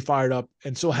 Everybody's gonna be fired up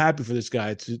and so happy for this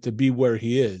guy to be where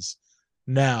he is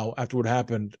now after what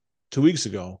happened 2 weeks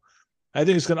ago. I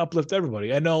think it's gonna uplift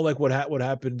everybody. I know like what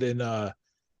happened in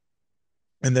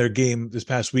their game this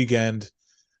past weekend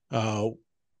uh,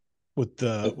 with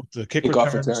the kick Kickoff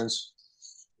returns returns.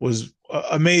 was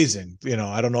amazing.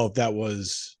 I don't know if that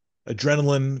was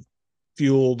adrenaline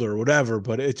fueled or whatever,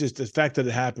 but it just the fact that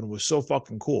it happened was so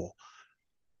fucking cool.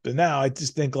 But now I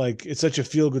just think like it's such a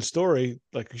feel good story.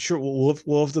 Like sure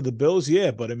we'll have to the Bills,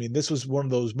 yeah, but I mean this was one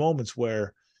of those moments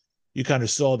where you kind of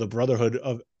saw the brotherhood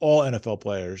of all NFL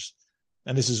players,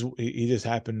 and this is he just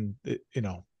happened,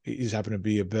 he just happened to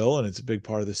be a Bill, and it's a big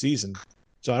part of the season.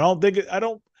 So I don't think I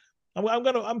don't.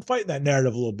 I'm fighting that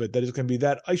narrative a little bit that it's going to be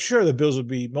that. I sure the Bills would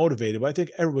be motivated, but I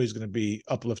think everybody's going to be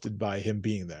uplifted by him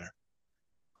being there.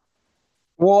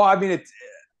 Well, I mean,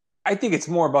 I think it's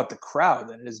more about the crowd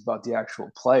than it is about the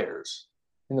actual players.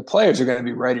 And the players are going to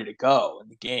be ready to go in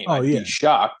the game. Oh I'd yeah. be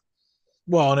shocked.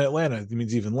 Well, in Atlanta, it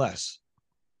means even less.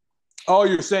 Oh,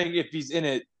 you're saying if he's in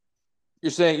it,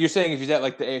 you're saying if he's at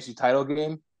like the AFC title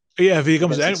game? Yeah, if he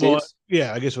comes in, well, Chiefs?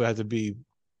 yeah, I guess it would have to be.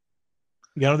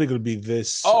 Yeah, I don't think it would be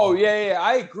this. Oh, yeah,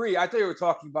 I agree. I thought you were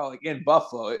talking about like in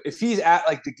Buffalo. If he's at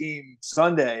like the game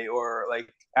Sunday or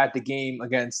like at the game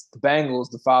against the Bengals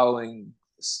the following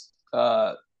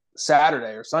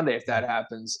Saturday or Sunday, if that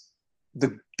happens,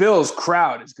 the Bills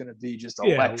crowd is going to be just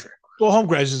electric. Well, home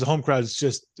crowd is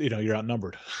just you're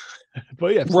outnumbered.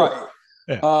 But yeah, right.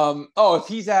 Yeah.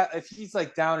 If he's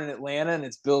like down in Atlanta and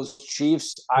it's Bills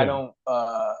Chiefs, I don't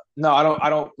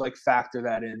like factor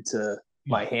that into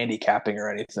my handicapping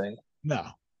or anything. No.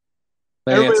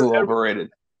 I think it's a little overrated.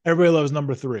 Everybody loves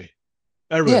number 3.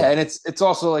 And it's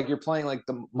also like you're playing like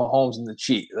the Mahomes and the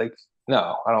Chiefs. Like,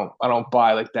 no, I don't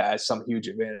buy like that as some huge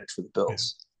advantage for the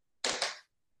Bills.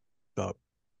 So,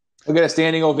 we'll get a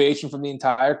standing ovation from the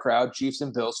entire crowd, Chiefs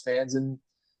and Bills fans, and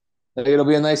it'll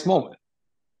be a nice moment.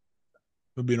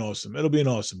 It'll be an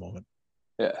awesome moment.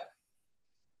 Yeah.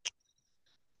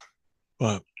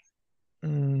 But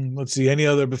let's see. Any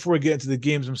other before we get into the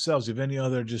games themselves? Do you have any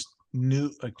other just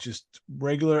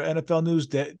regular NFL news?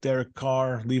 Derek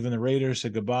Carr leaving the Raiders,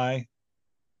 said goodbye.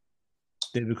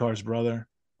 David Carr's brother.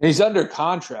 And he's under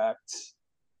contract,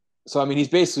 so I mean he's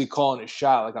basically calling his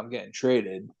shot. Like I'm getting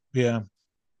traded. Yeah.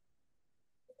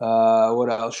 What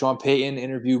else? Sean Payton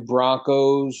interviewed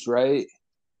Broncos, right?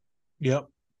 Yep.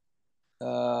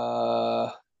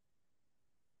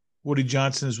 Woody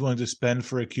Johnson is willing to spend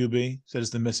for a QB. Said it's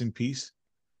the missing piece.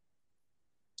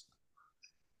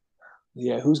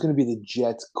 Yeah, who's going to be the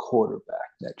Jets quarterback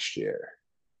next year?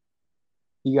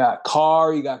 You got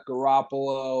Carr, you got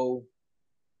Garoppolo.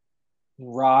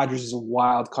 Rodgers is a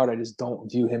wild card. I just don't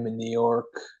view him in New York.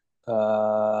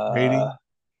 Brady,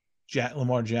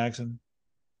 Lamar Jackson.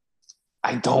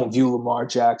 I don't view Lamar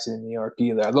Jackson in New York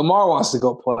either. Lamar wants to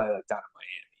go play like down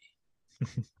in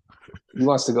Miami. He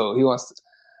wants to.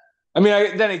 I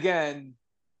mean, then again,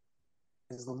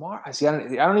 is Lamar? I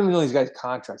don't even know these guys'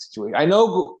 contract situation. I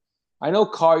know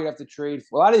Carr you have to trade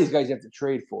for. A lot of these guys you have to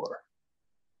trade for.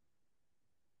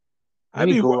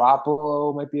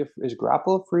 Garoppolo might be is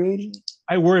Garoppolo a free agent?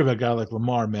 I worry about a guy like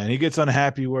Lamar, man. He gets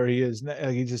unhappy where he is.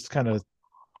 He just kind of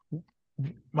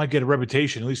might get a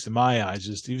reputation, at least in my eyes.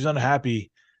 Just he was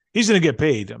unhappy. He's going to get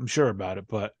paid, I'm sure about it,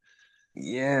 but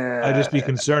yeah, I'd just be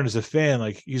concerned as a fan.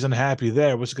 Like he's unhappy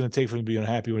there. What's it going to take for him to be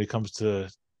unhappy when he comes to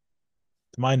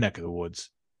my neck of the woods?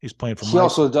 He's playing for. He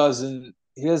also doesn't.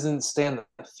 He doesn't stay on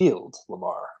the field,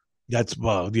 Lamar. That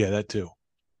too.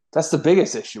 That's the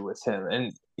biggest issue with him,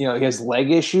 and he has leg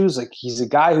issues. Like he's a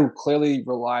guy who clearly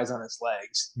relies on his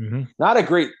legs. Mm-hmm. Not a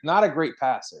great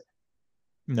passer.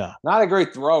 No, not a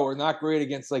great thrower. Not great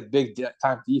against like big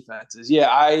time defenses.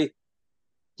 Yeah,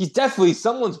 he's definitely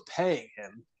someone's paying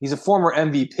him. He's a former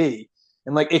MVP,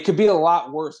 and like it could be a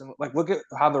lot worse. And like look at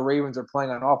how the Ravens are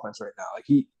playing on offense right now. Like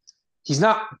he's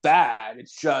not bad.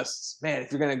 It's just, man,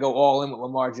 if you're going to go all in with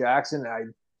Lamar Jackson, I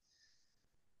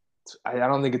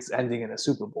don't think it's ending in a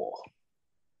Super Bowl.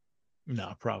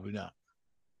 No, probably not.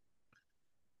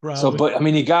 So, but I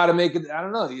mean, you got to make it. I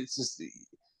don't know. It's just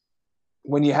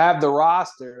when you have the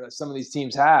roster that some of these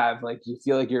teams have, like you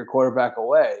feel like you're a quarterback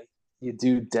away. You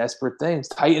do desperate things.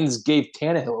 Titans gave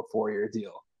Tannehill a 4-year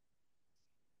deal.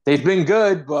 They've been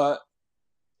good, but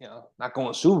not going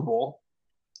to Super Bowl.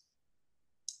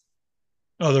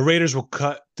 Oh, the Raiders will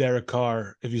cut Derek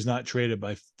Carr if he's not traded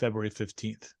by February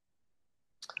 15th.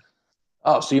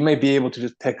 Oh, so you may be able to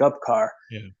just pick up Carr.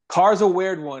 Yeah. Carr's a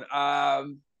weird one. I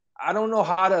don't know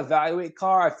how to evaluate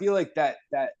Carr. I feel like that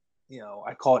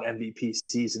I call it MVP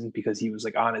season because he was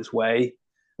like on his way. It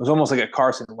was almost like a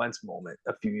Carson Wentz moment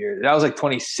a few years. That was like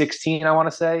 2016, I want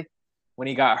to say, when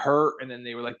he got hurt, and then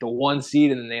they were like the 1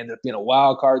 seed, and then they ended up being a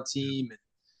wild card team. And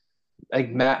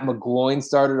like Matt McGloin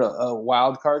started a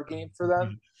wild card game for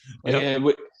them. Like, Yep.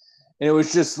 and it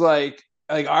was just like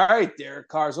all right, Derek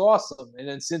Carr's awesome. And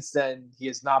then since then, he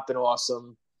has not been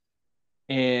awesome.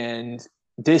 And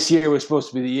this year was supposed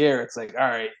to be the year. It's like, all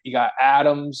right, you got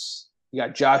Adams, you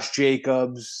got Josh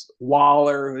Jacobs,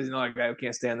 Waller, who's another guy who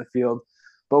can't stay on the field.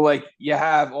 But like, you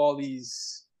have all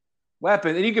these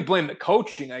weapons, and you could blame the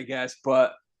coaching, I guess.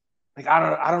 But like,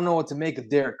 I don't know what to make of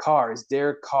Derek Carr. Is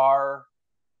Derek Carr?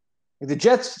 Like, the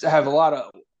Jets have a lot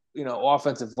of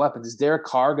offensive weapons. Is Derek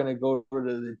Carr going to go to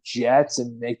the Jets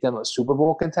and make them a Super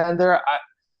Bowl contender?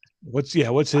 What's his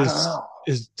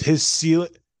ceiling?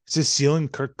 Is his ceiling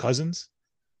Kirk Cousins?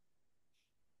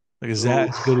 Like, is that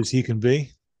as good as he can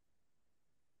be?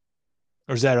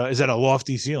 Or is that a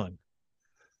lofty ceiling?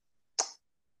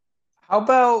 How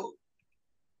about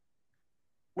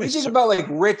what do you think about like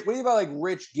Rich? What do you think about like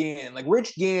Rich Gannon? Like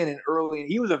Rich Gannon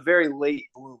he was a very late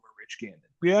bloomer, Rich Gannon.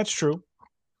 Yeah, that's true.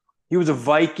 He was a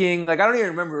Viking. Like I don't even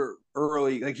remember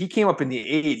early. Like he came up in the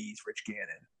 80s, Rich Gannon.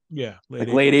 Yeah,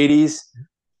 late 80s.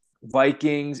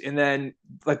 Vikings, and then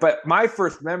but my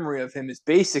first memory of him is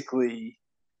basically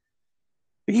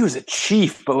he was a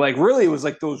Chief, but like really it was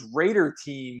like those Raider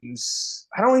teams.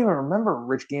 I don't even remember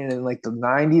Rich Gannon in like the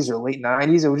 90s or late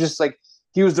 90s. It was just like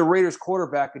he was the Raiders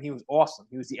quarterback and he was awesome.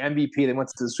 He was the MVP. They went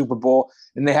to the Super Bowl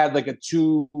and they had like a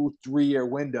 2-3 year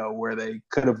window where they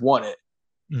could have won it.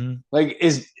 Mm-hmm. Like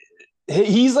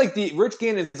he's like Rich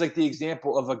Gannon is like the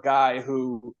example of a guy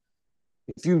who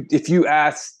if you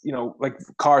ask, like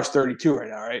Carr's 32 right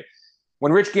now, right?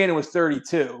 When Rich Gannon was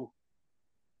 32,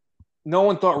 no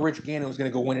one thought Rich Gannon was going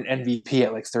to go win an MVP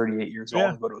at like 38 years old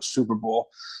and go to a Super Bowl.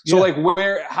 So like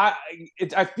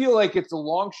I feel like it's a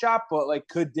long shot, but like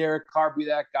could Derek Carr be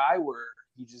that guy where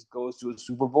he just goes to a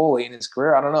Super Bowl late in his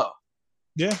career? I don't know.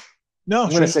 Yeah. No. I'm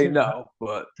going to say no,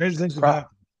 but strange things have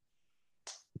happened.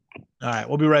 All right,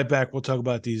 we'll be right back. We'll talk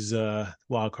about these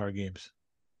wild card games.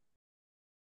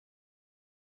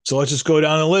 So let's just go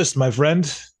down the list, my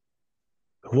friend.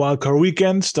 Wild card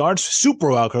weekend starts.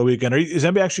 Super wild card weekend. Is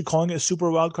anybody actually calling it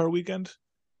Super wild card weekend?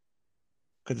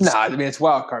 No, I mean it's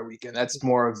wild card weekend. That's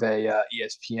more of a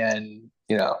ESPN.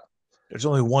 There's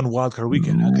only one wild card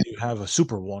weekend. How can you have a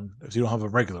super one if you don't have a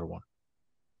regular one?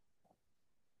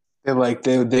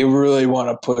 They really want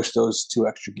to push those 2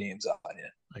 extra games on you.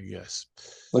 I guess.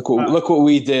 Look what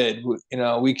we did.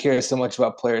 We care so much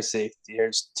about player safety.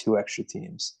 Here's 2 extra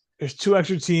teams. There's 2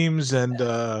 extra teams and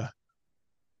a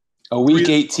week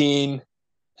 18.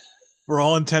 For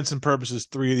all intents and purposes,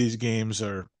 3 of these games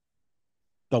are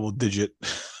double-digit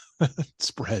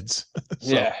spreads.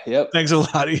 Yep. Thanks a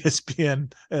lot,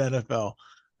 ESPN and NFL,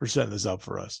 for setting this up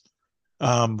for us.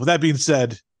 With that being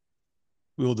said,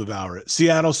 we will devour it.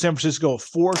 Seattle, San Francisco,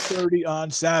 4:30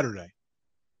 on Saturday.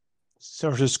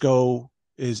 San Francisco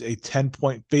is a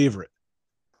 10-point favorite.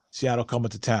 Seattle coming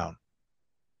to town.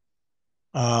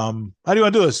 How do you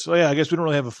want to do this? Well, yeah, I guess we don't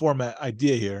really have a format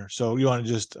idea here. So you want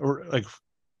to just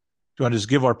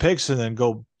give our picks and then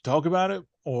go talk about it?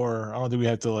 Or I don't think we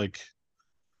have to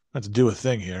do a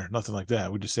thing here. Nothing like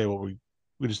that. We just say we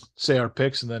just say our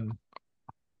picks and then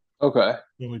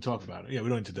then we talk about it. Yeah, we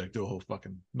don't need to do a whole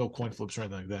fucking no coin flips or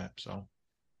anything like that. So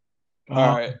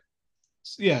all right.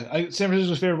 Yeah, San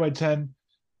Francisco's favored by 10.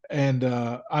 And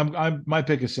I'm my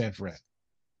pick is San Fran.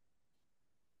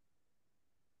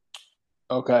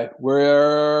 Okay,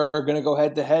 we're gonna go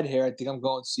head to head here. I think I'm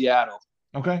going Seattle.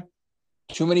 Okay,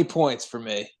 too many points for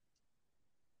me.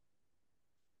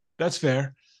 That's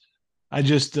fair. I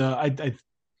just I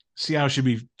Seattle should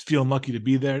be feeling lucky to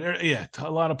be there. A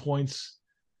lot of points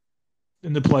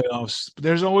in the playoffs, but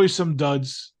there's always some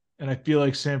duds, and I feel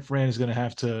like San Fran is going to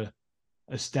have to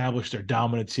establish their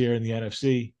dominance here in the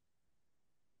NFC.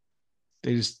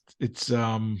 It's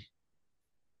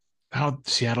how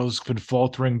Seattle's been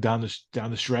faltering down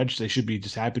the stretch. They should be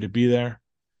just happy to be there.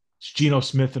 It's Geno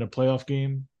Smith in a playoff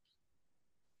game.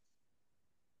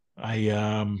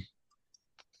 I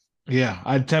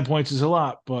 10 points is a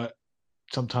lot, but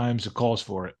sometimes it calls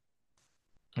for it.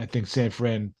 I think San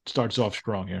Fran starts off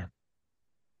strong here.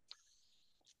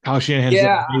 Kyle Shanahan's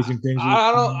done amazing things.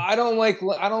 I don't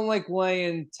like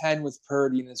laying 10 with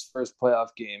Purdy in his first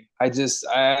playoff game.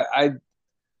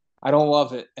 I don't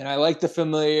love it. And I like the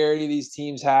familiarity these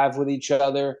teams have with each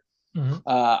other. Mm-hmm.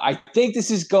 I think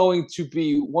this is going to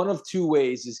be one of two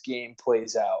ways this game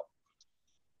plays out.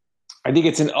 I think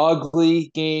it's an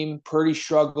ugly game. Purdy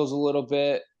struggles a little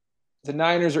bit. The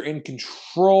Niners are in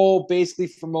control basically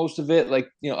for most of it, like,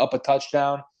 up a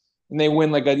touchdown. And they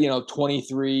win like a,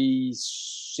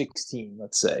 23-16,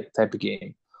 let's say, type of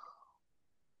game.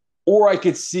 Or I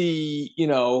could see,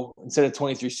 instead of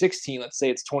 23-16, let's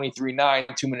say it's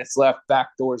 23-9, 2 minutes left, back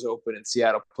doors open, and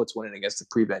Seattle puts one in against the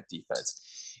prevent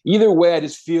defense. Either way, I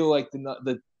just feel like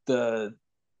the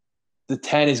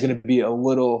 10 is going to be a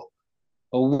little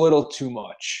too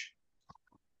much.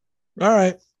 All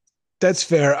right. That's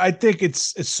fair. I think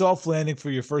it's soft landing for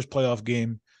your first playoff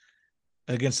game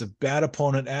against a bad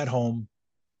opponent at home.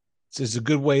 It's a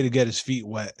good way to get his feet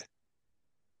wet.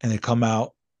 And they come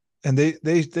out and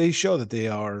they show that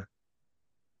they're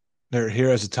here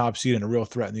as a top seed and a real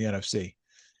threat in the NFC.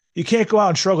 You can't go out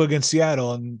and struggle against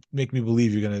Seattle and make me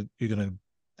believe you're gonna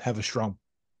have a strong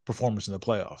performance in the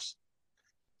playoffs.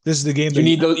 This is the game you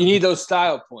need those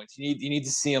style points. You need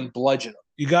to see them bludgeon them.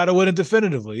 You got to win it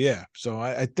definitively, yeah. So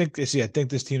I think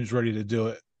this team is ready to do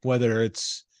it, whether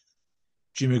it's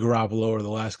Jimmy Garoppolo or the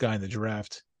last guy in the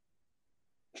draft.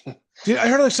 Dude, I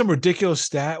heard like some ridiculous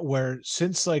stat where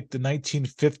since like the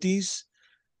 1950s,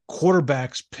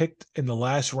 quarterbacks picked in the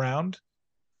last round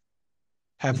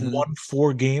have won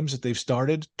 4 games that they've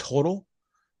started total.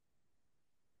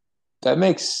 That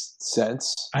makes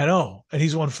sense. I know, and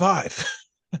he's won 5.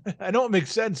 I know it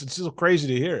makes sense. It's still crazy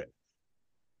to hear it.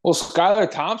 Well, Skylar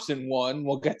Thompson won.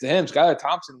 We'll get to him. Skylar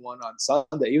Thompson won on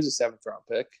Sunday. He was a 7th-round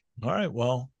pick. All right,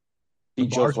 well,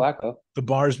 beat Joe Flacco. The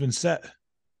bar's been set.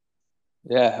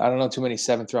 Yeah, I don't know too many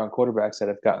 7th-round quarterbacks that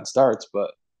have gotten starts,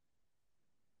 but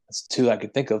that's 2 I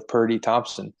could think of: Purdy,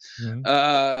 Thompson.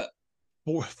 Mm-hmm.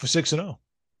 For 6-0.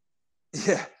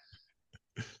 Yeah.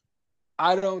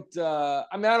 I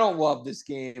don't love this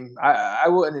game. I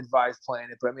wouldn't advise playing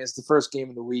it, but it's the first game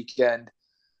of the weekend.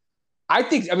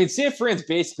 San Fran's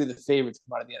basically the favorite to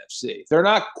come out of the NFC. They're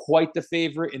not quite the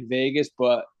favorite in Vegas,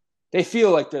 but they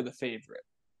feel like they're the favorite.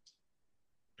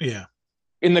 Yeah.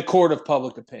 In the court of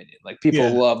public opinion. Like, people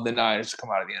love the Niners to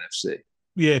come out of the NFC.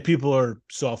 Yeah, people are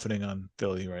softening on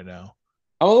Philly right now.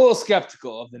 I'm a little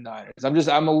skeptical of the Niners.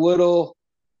 I'm a little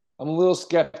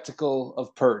skeptical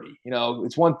of Purdy.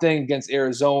 It's one thing against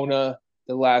Arizona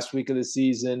the last week of the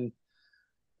season.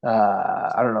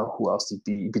 I don't know who else he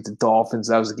beat. He beat the Dolphins.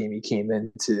 That was the game he came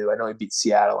into. I know he beat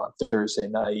Seattle on Thursday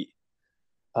night.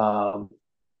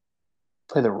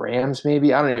 Play the Rams,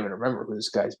 maybe. I don't even remember who this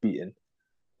guy's beating.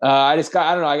 I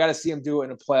don't know. I got to see him do it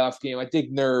in a playoff game. I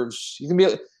think nerves. I think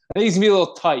he's gonna be a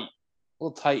little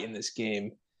tight in this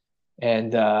game.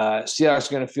 And Seattle's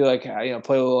going to feel like, play a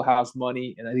little house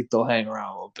money, and I think they'll hang around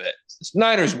a little bit.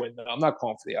 Niners win, though. I'm not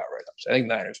calling for the outright upset. I think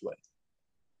Niners win.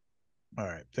 All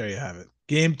right, there you have it.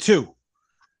 Game 2,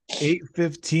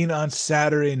 8:15 on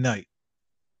Saturday night.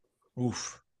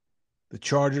 Oof. The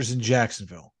Chargers in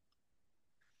Jacksonville.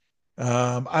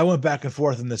 I went back and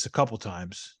forth on this a couple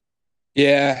times.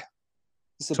 Yeah,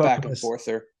 it's a back and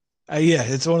forther.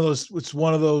 It's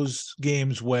one of those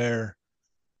games where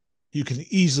you can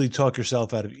easily talk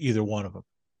yourself out of either one of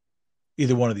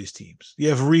these teams. You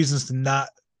have reasons to not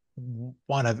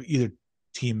want to have either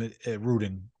team with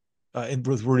rooting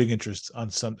interest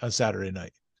on Saturday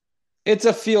night. It's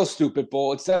a feel stupid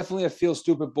bowl. It's definitely a feel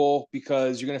stupid bowl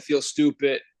because you're going to feel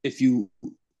stupid if you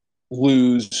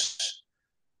lose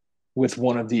with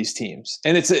one of these teams.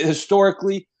 And it's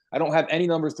historically, I don't have any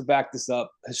numbers to back this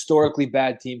up, historically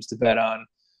bad teams to bet on.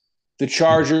 The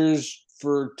Chargers,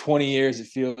 for 20 years, it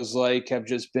feels like, have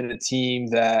just been a team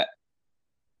that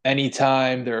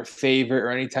anytime they're a favorite or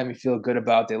anytime you feel good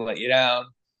about, they let you down.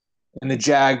 And the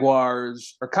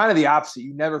Jaguars are kind of the opposite.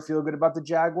 You never feel good about the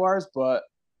Jaguars, but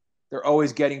they're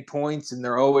always getting points and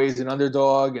they're always an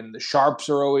underdog and the sharps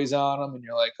are always on them. And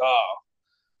you're like,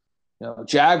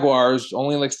 Jaguars,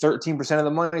 only like 13% of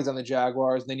the money's on the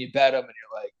Jaguars. And then you bet them and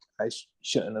you're like, I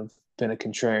shouldn't have been a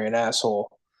contrarian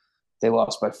asshole. They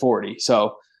lost by 40.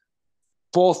 So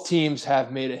both teams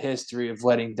have made a history of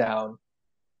letting down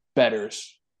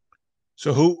bettors.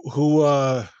 So who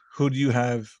do you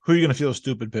have? Who are you going to feel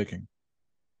stupid picking?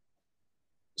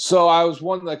 So I was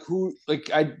wondering, I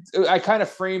kind of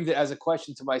framed it as a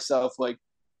question to myself, like,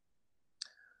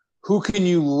 who can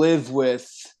you live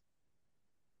with?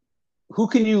 Who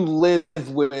can you live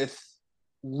with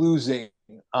losing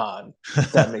on?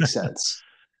 If that makes sense.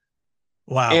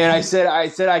 Wow. And I said I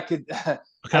could.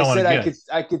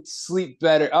 I could sleep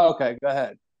better. Oh, okay, go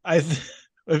ahead.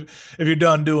 If you're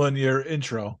done doing your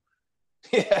intro,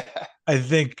 yeah, I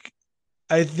think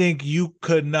I think you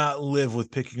could not live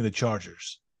with picking the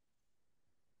Chargers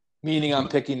Meaning I'm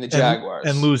picking the and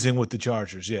Jaguars. losing with the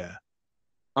Chargers. Yeah.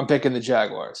 I'm picking the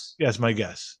Jaguars. That's my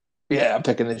guess. Yeah, I'm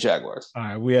picking the Jaguars. All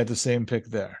right. We had the same pick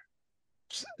there.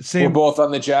 We're Same. both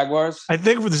on the Jaguars. I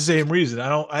think for the same reason.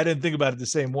 I didn't think about it the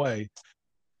same way.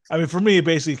 I mean, for me, it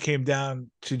basically came down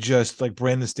to just like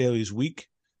Brandon Staley's week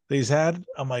that he's had.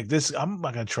 I'm like, I'm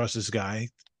not gonna trust this guy.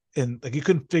 And like he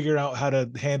couldn't figure out how to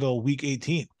handle week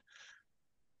 18.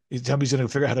 He's telling me he's gonna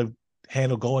figure out how to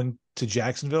handle going to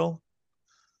Jacksonville.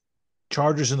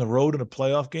 Chargers in the road in a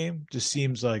playoff game just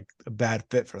seems like a bad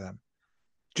fit for them.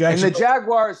 And the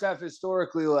Jaguars have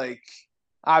historically, like,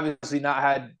 obviously not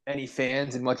had any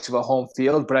fans in much of a home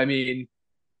field, but I mean,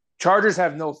 Chargers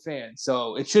have no fans,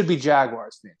 so it should be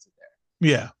Jaguars fans in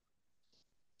there. Yeah,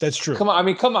 that's true. Come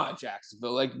on,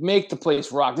 Jacksonville. Like, make the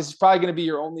place rock. This is probably going to be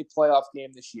your only playoff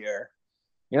game this year.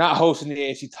 You're not hosting the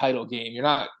AFC title game. You're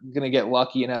not going to get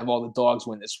lucky and have all the dogs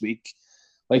win this week.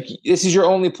 Like, this is your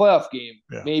only playoff game.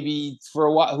 Yeah. Maybe for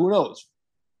a while. Who knows?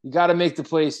 You got to make the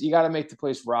place. You got to make the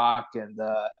place rock. And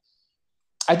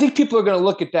I think people are going to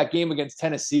look at that game against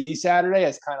Tennessee Saturday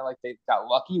as kind of like they got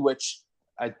lucky, which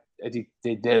I think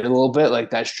they did a little bit,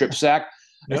 like that strip sack.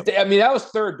 Yep. I mean, that was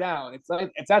third down. It's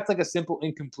like if that's like a simple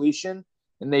incompletion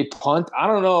and they punt, I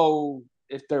don't know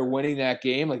if they're winning that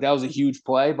game. Like that was a huge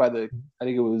play by I think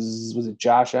it was it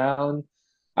Josh Allen?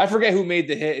 I forget who made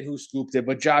the hit and who scooped it,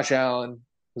 but Josh Allen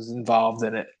was involved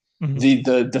in it. Mm-hmm.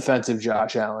 The defensive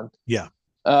Josh Allen. Yeah.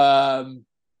 So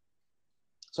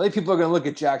I think people are going to look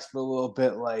at Jacksonville a little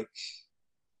bit like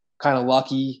kind of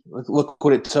lucky. Look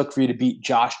what it took for you to beat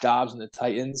Josh Dobbs and the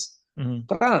Titans. Mm-hmm.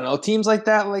 But I don't know. Teams like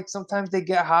that, like sometimes they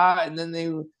get hot and then they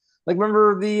like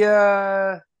remember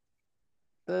the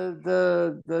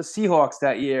Seahawks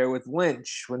that year with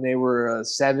Lynch when they were a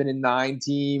 7-9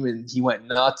 team and he went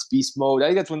nuts, beast mode. I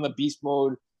think that's when the beast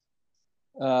mode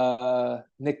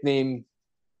nickname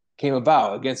came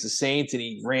about against the Saints, and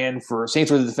he ran for Saints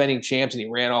were the defending champs, and he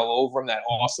ran all over them that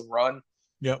awesome run.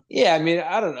 Yep. Yeah, I mean,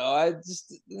 I don't know. I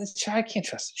can't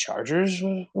trust the Chargers.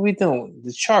 What are we doing?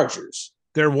 The Chargers.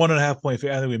 They're 1.5 point.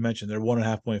 I think we mentioned they're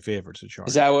 1.5 point favorites. The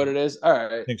Chargers. Is that what it is? All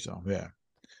right. I think so. Yeah.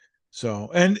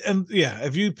 So and yeah,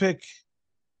 if you pick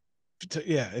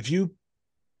the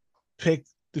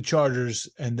Chargers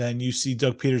and then you see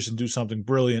Doug Peterson do something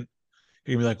brilliant,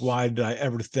 you're gonna be like, why did I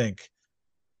ever think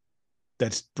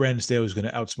that Brandon Staley was going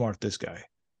to outsmart this guy?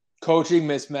 Coaching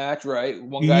mismatch, right?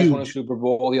 One guy's won a Super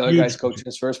Bowl, the other guy's coaching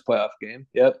his first playoff game.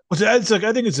 Yep. It's like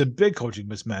I think it's a big coaching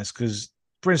mismatch because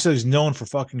Brandon Staley's known for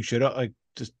fucking shit up, like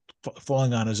just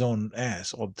falling on his own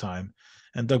ass all the time,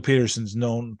 and Doug Peterson's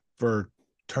known for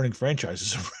turning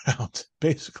franchises around,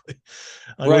 basically.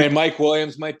 Right, and Mike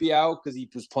Williams might be out because he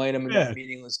was playing him in that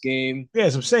meaningless game. Yeah,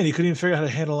 as I'm saying, he couldn't even figure out how to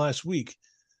handle last week.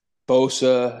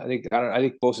 Bosa, I think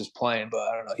Bosa's playing, but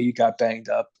I don't know. He got banged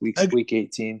up week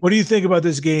 18. What do you think about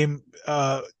this game?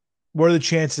 What are the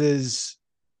chances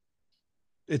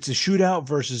it's a shootout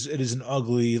versus it is an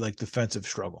ugly, like, defensive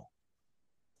struggle?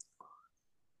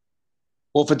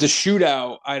 Well, if it's a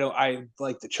shootout, I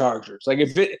like the Chargers. Like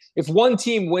if one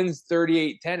team wins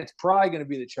 38-10, it's probably going to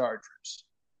be the Chargers.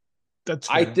 That's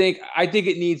fair. I think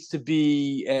it needs to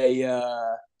be I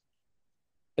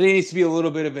think it needs to be a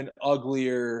little bit of an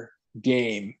uglier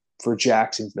game for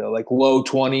Jacksonville, like low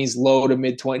 20s, low to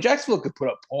mid 20s. Jacksonville could put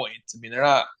up points. I mean, they're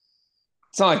not.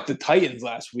 It's not like the Titans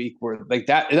last week where like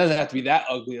that. It doesn't have to be that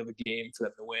ugly of a game for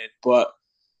them to win, but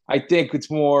I think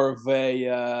it's more of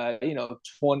a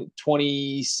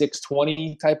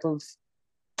 26-20 type of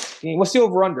game. What's the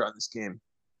over under on this game?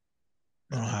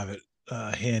 I don't have it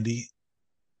handy.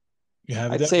 You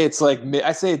have it? I'd say it's like mid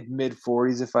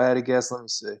 40s if I had to guess. Let me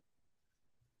see.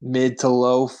 Mid to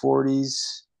low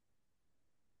 40s.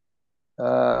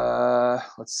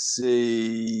 Let's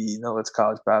see. No, it's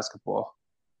college basketball.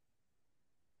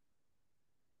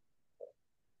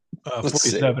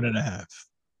 47.5.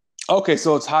 Okay,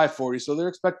 so it's high 40. So they're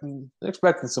expecting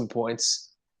some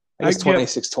points. I guess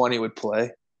 26-20 would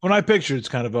play. When I picture it's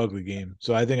kind of ugly game,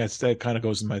 so I think that kind of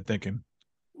goes in my thinking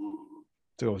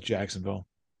to go with Jacksonville.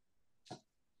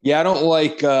 Yeah, I don't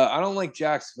like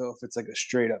Jacksonville if it's like a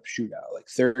straight up shootout, like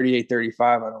 38-35.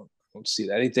 I don't see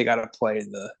that. I think they got to play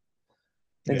in the.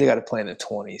 They got to play in the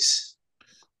 20s.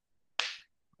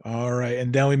 All right,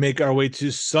 and then we make our way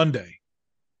to Sunday,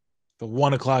 the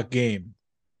 1:00 game.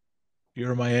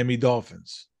 Your Miami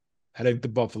Dolphins heading to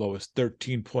Buffalo as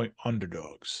 13-point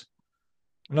underdogs.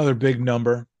 Another big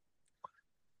number.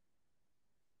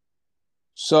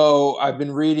 So I've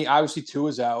been reading. Obviously,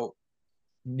 Tua's out.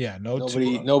 Yeah,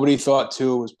 nobody thought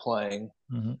Tua was playing.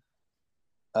 Mm-hmm.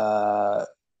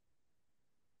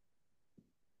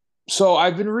 So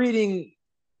I've been reading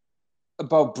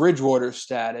about Bridgewater's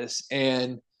status,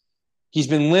 and he's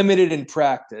been limited in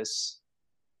practice.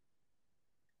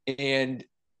 And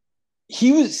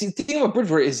the thing about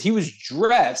Bridgewater is he was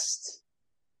dressed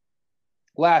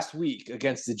last week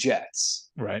against the Jets.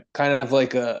 Right. Kind of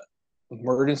like a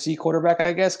emergency quarterback,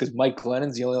 I guess, because Mike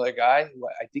Glennon's the only other guy.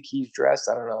 I think he's dressed.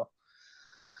 I don't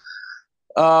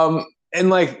know. And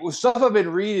like stuff I've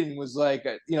been reading was like,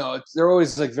 they're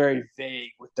always like very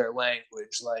vague with their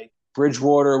language. Like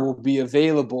Bridgewater will be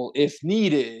available if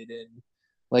needed, and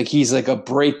like he's like a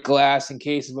break glass in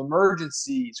case of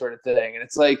emergency sort of thing. And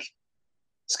it's like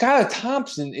Skylar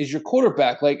Thompson is your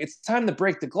quarterback. Like it's time to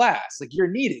break the glass. Like you're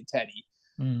needed, Teddy.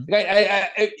 Like,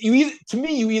 to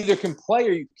me, you either can play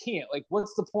or you can't. Like,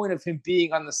 what's the point of him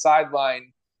being on the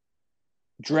sideline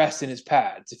dressed in his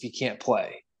pads if he can't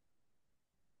play?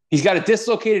 He's got a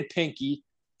dislocated pinky.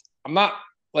 I'm not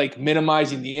like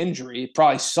minimizing the injury. It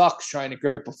probably sucks trying to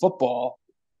grip a football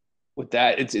with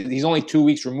that. He's only 2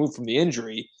 weeks removed from the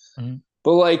injury. Mm-hmm.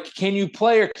 But like, can you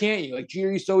play or can't you? Like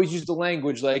Jeter used to always use the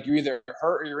language like you're either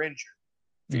hurt or you're injured.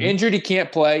 If you're injured, you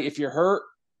can't play. If you're hurt,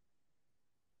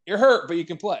 but you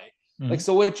can play. Mm-hmm. Like,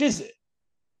 so which is it?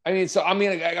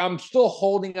 I'm still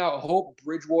holding out hope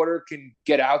Bridgewater can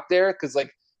get out there because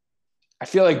like I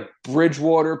feel like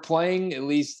Bridgewater playing at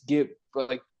least you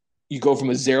go from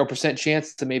a 0%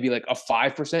 chance to maybe like a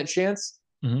 5% chance.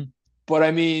 Mm-hmm. But I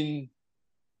mean,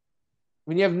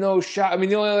 you have no shot. I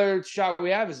mean, the only other shot we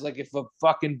have is like if a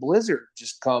fucking blizzard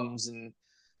just comes and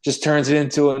just turns it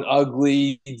into an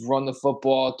ugly run the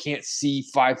football, can't see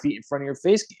 5 feet in front of your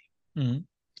face game. Mm-hmm.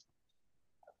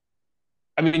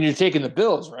 I mean, you're taking the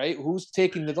Bills, right? Who's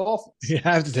taking the Dolphins? You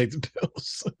have to take the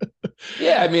Bills.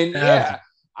 Yeah, I mean, yeah.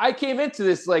 I came into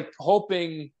this like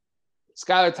hoping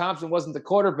Skylar Thompson wasn't the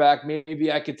quarterback.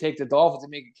 Maybe I could take the Dolphins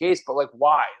and make a case, but like,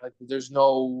 why? Like,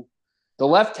 the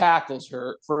left tackle's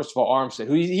hurt. First of all, Armstead,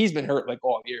 who he's been hurt like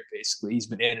all year, basically. He's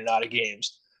been in and out of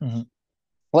games. Mm-hmm.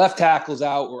 Left tackle's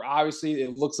out, where obviously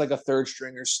it looks like a third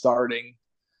stringer starting.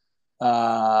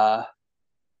 Bradley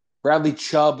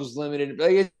Chubb was limited.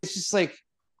 Like, it's just like,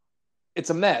 it's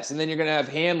a mess. And then you're going to have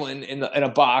Hamlin in a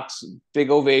box, big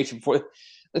ovation for.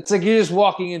 It's like you're just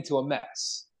walking into a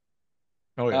mess.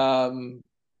 Oh yeah.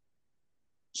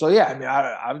 So yeah, I mean,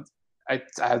 I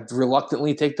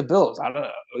reluctantly take the Bills. I don't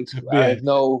know. I have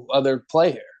no other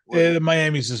play here. Yeah,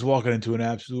 Miami's just walking into an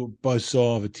absolute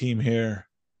buzzsaw of a team here.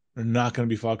 They're not going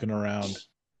to be fucking around.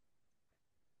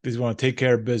 They just want to take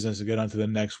care of business and get on to the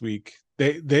next week.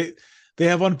 They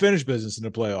have unfinished business in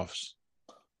the playoffs.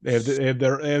 They have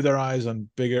their eyes on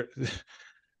bigger.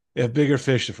 They have bigger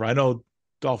fish to fry. I know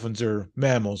dolphins are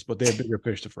mammals, but they have bigger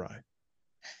fish to fry.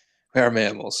 They are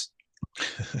mammals.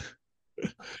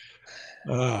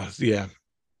 Yeah. So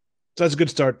that's a good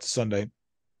start to Sunday.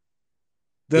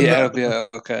 Then it'll be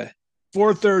okay.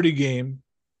 4:30 game.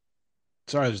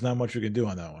 Sorry, there's not much we can do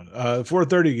on that one.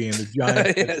 4:30 game. The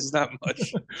Giants. Yeah, it's not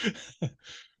much.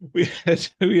 we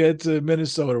head to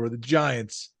Minnesota where the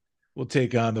Giants will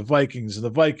take on the Vikings, and the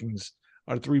Vikings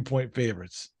are 3-point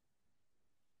favorites.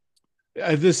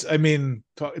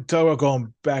 Talk about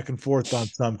going back and forth on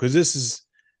some, because this is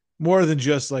more than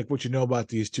just like what you know about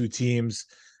these two teams.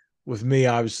 With me,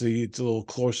 obviously, it's a little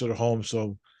closer to home,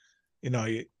 so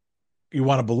you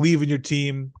want to believe in your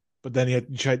team, but then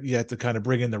you have to kind of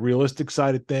bring in the realistic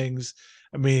side of things.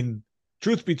 I mean,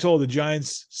 truth be told, the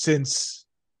Giants since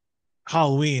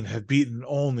Halloween have beaten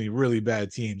only really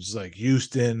bad teams like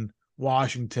Houston,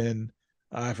 Washington,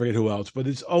 I forget who else, but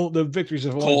the victories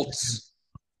have all been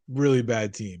really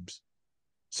bad teams.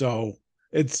 So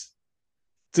it's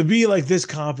to be like this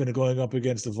confident going up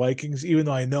against the Vikings, even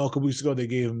though I know a couple weeks ago they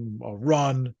gave them a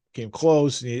run, came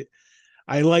close.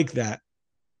 I like that.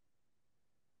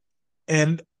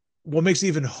 And what makes it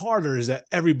even harder is that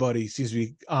everybody seems to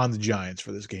be on the Giants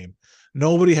for this game.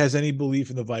 Nobody has any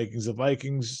belief in the Vikings. The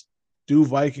Vikings do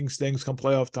Vikings things come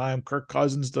playoff time. Kirk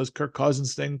Cousins does Kirk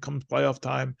Cousins thing come playoff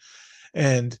time.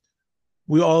 And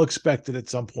we all expected at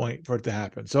some point for it to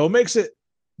happen. So it makes it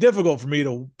difficult for me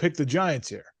to pick the Giants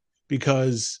here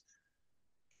because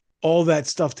all that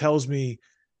stuff tells me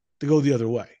to go the other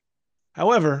way.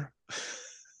 However,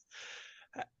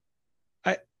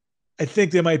 I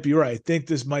think they might be right. I think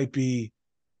this might be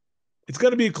 – it's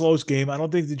going to be a close game. I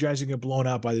don't think the Giants are going to get blown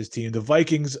out by this team. The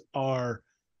Vikings are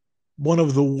one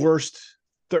of the worst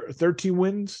 13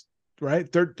 wins, right?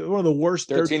 One of the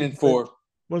worst 13-4.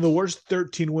 One of the worst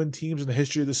 13-win teams in the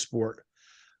history of the sport.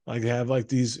 Like they have like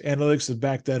these analytics that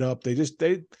back that up. They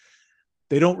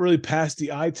don't really pass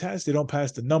the eye test. They don't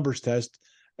pass the numbers test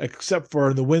except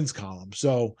for the wins column.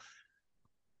 So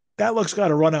that luck's got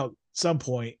to run out some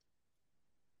point.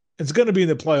 It's going to be in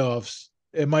the playoffs.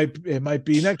 It might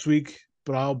be next week,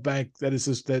 but I'll bank that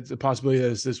that's a possibility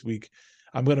that it's this week.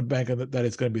 I'm going to bank on that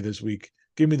it's going to be this week.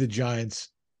 Give me the Giants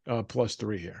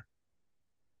 +3 here.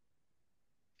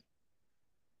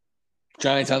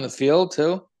 Giants on the field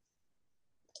too.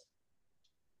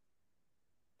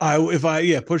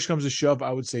 If push comes to shove,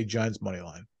 I would say Giants money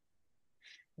line.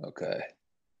 Okay.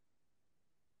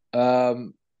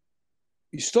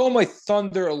 You stole my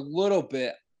thunder a little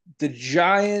bit. The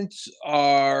Giants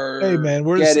are. Hey man,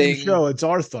 we're getting... the same show. It's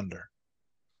our thunder.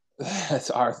 That's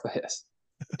our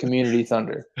community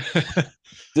thunder.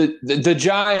 The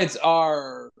Giants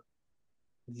are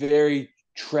very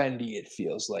trendy. It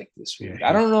feels like this week. Yeah.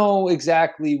 I don't know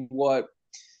exactly what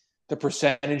the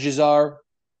percentages are.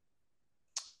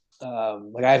 I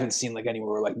haven't seen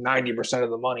anywhere 90%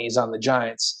 of the money is on the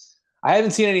Giants. I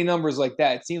haven't seen any numbers like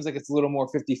that. It seems like it's a little more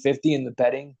 50-50 in the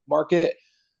betting market.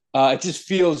 It just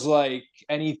feels like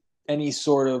any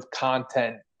sort of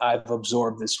content I've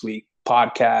absorbed this week,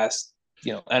 podcast,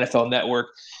 NFL Network,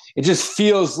 it just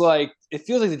feels like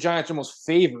the Giants are almost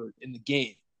favored in the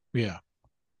game. Yeah.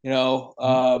 So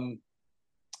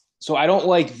I don't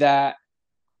like that.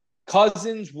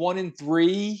 Cousins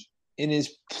 1-3 in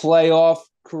his playoff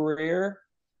career.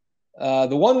 The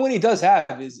one win he does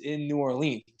have is in New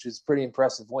Orleans, which is a pretty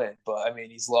impressive win. But I mean,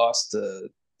 he's lost to.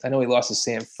 I know he lost to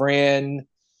San Fran.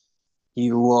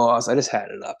 He lost. I just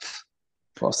had it up.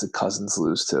 Lost to Cousins.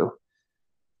 Lose to.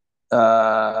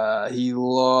 He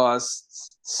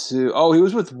lost to. Oh, he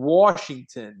was with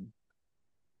Washington.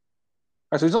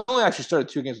 All right, so he's only actually started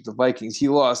 2 games with the Vikings. He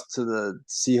lost to the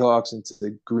Seahawks and to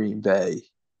the Green Bay.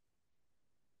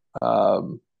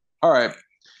 All right.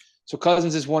 So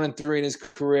Cousins is 1-3 in his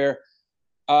career.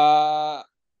 I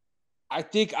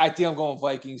think I'm going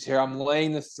Vikings here. I'm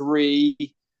laying the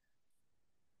 3.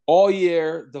 All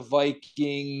year, the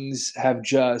Vikings have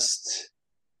just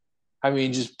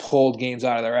pulled games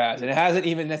out of their ass. And it hasn't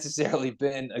even necessarily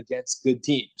been against good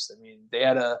teams. I mean, they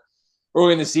had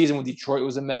early in the season when Detroit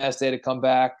was a mess, they had to come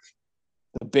back.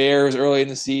 The Bears early in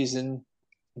the season,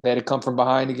 they had to come from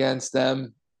behind against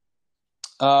them.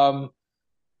 But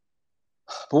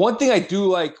one thing I do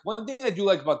like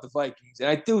about the Vikings, and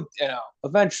I do,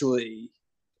 eventually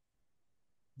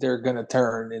they're going to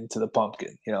turn into the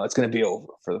pumpkin. It's going to be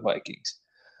over for the Vikings.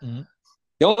 Mm-hmm.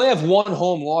 They only have 1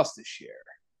 home loss this year.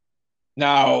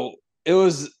 Now, it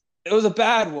was a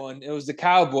bad one. It was the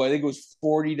Cowboys. I think it was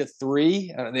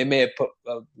 40-3. They may have put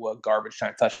a garbage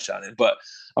time touchdown in, but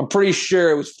I'm pretty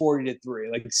sure it was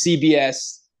 40-3.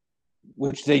 CBS,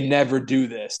 which they never do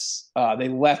this. They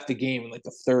left the game in the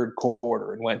third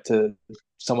quarter and went to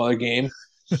some other game.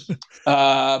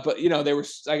 But they were.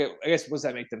 I guess what's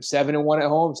that make them 7-1 at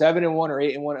home, 7-1 or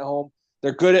 8-1 at home?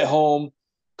 They're good at home.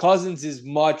 Cousins is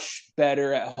much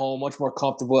better at home, much more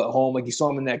comfortable at home. You saw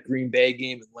him in that Green Bay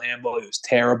game in Lambeau, he was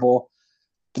terrible.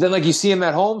 But then you see him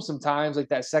at home sometimes,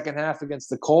 that second half against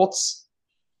the Colts.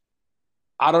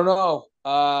 I don't know.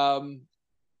 And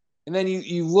then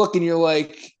you look and you're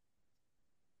like,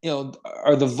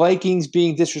 are the Vikings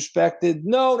being disrespected?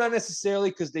 No, not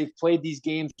necessarily, because they've played these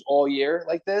games all year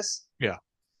like this. Yeah.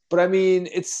 But I mean,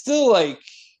 it's still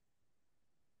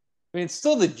it's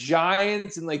still the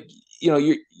Giants, and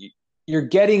you're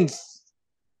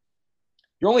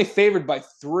only favored by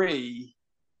 3.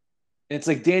 And it's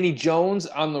Danny Jones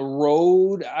on the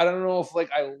road. I don't know if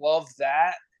I love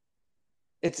that.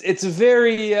 It's a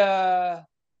very I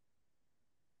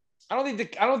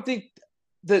don't think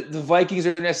the Vikings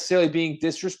are necessarily being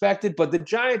disrespected, but the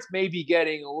Giants may be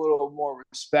getting a little more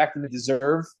respect than they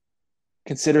deserve,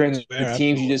 considering the teams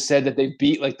absolutely. You just said that they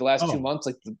beat the last 2 months,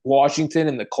 the Washington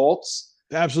and the Colts.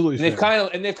 Absolutely, and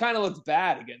they've kind of looked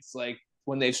bad against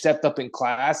when they've stepped up in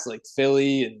class,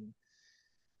 Philly, and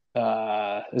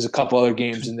there's a couple other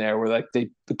games in there where the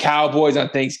Cowboys on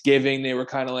Thanksgiving, they were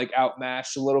kind of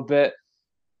outmatched a little bit,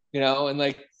 and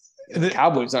the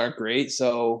Cowboys aren't great,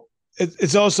 so.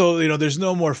 It's also, there's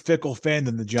no more fickle fan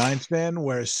than the Giants fan,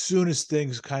 where as soon as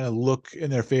things kind of look in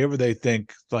their favor, they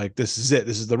think this is it.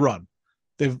 This is the run.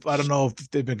 I don't know if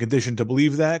they've been conditioned to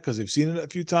believe that because they've seen it a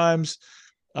few times.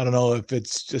 I don't know if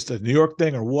it's just a New York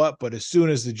thing or what, but as soon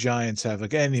as the Giants have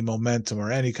any momentum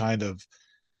or any kind of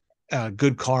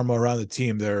good karma around the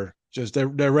team, they're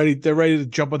ready. They're ready to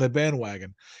jump on the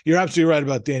bandwagon. You're absolutely right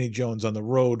about Danny Jones on the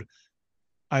road.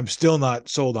 I'm still not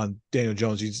sold on Daniel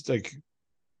Jones. He's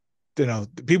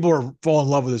people are falling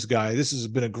in love with this guy. This has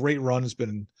been a great run. It's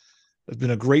been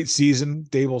a great season.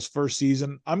 Daboll's first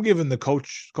season. I'm giving the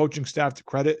coaching staff the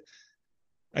credit.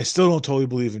 I still don't totally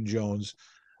believe in Jones.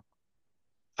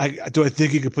 I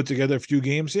think he could put together a few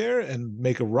games here and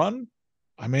make a run?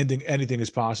 I think anything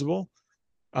is possible.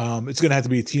 It's going to have to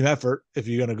be a team effort if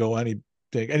you're going to go any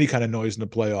kind of noise in the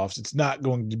playoffs. It's not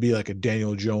going to be like a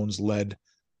Daniel Jones led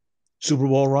Super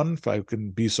Bowl run, if I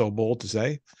can be so bold to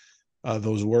say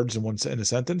those words in a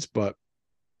sentence. But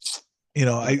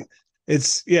you're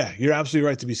absolutely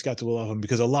right to be skeptical of him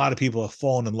because a lot of people have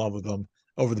fallen in love with him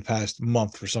over the past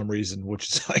month for some reason, which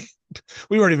is like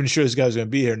we weren't even sure this guy was going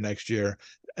to be here next year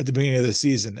at the beginning of the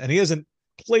season, and he hasn't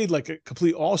played like a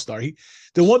complete all-star.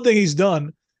 The one thing he's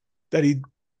done that he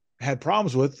had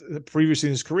problems with previously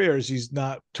in his career is he's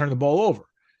not turned the ball over.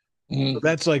 Mm-hmm. So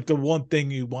that's like the one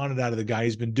thing you wanted out of the guy.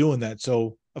 He's been doing that.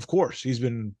 So of course he's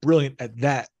been brilliant at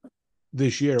that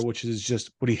this year, which is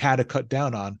just what he had to cut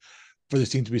down on for this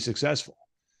team to be successful.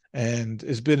 And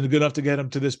it's been good enough to get him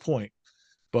to this point.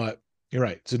 But you're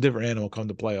right. It's a different animal come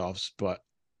to playoffs, but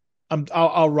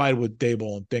I'll ride with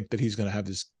Daboll and think that he's going to have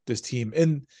this team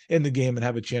in the game and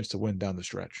have a chance to win down the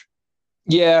stretch.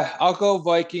 Yeah, I'll go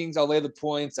Vikings. I'll lay the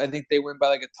points. I think they win by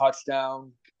like a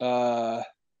touchdown. I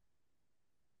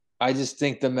just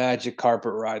think the magic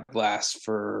carpet ride lasts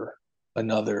for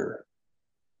another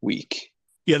week.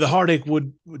 Yeah, the heartache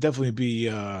would definitely be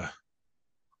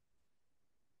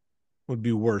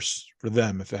worse for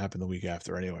them if it happened the week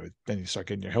after anyway. Then you start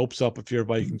getting your hopes up if you're a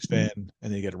Vikings fan and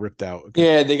then you get ripped out.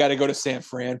 Yeah, they got to go to San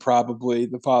Fran probably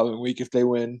the following week if they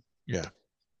win. Yeah.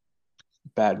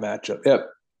 Bad matchup. Yep.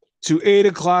 To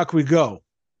 8:00 we go.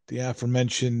 The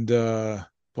aforementioned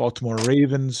Baltimore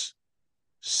Ravens,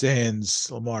 sans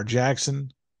Lamar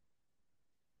Jackson.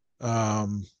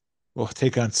 We'll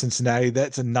take on Cincinnati.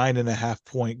 That's a 9.5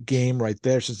 point game right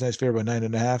there. Cincinnati's favored by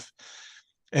 9.5.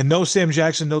 And no Sam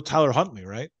Jackson, no Tyler Huntley,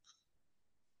 right?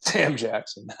 Sam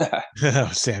Jackson.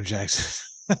 Sam Jackson.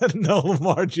 No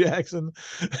Lamar Jackson.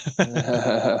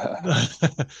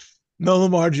 No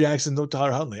Lamar Jackson, no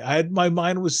Tyler Huntley. My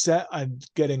mind was set on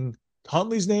getting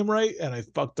Huntley's name right, and I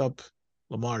fucked up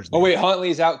Lamar's name. Oh, wait,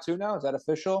 Huntley's out too now? Is that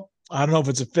official? I don't know if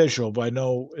it's official, but I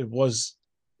know it was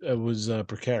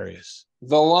precarious.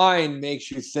 The line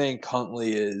makes you think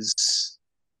Huntley is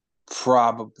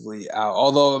probably out.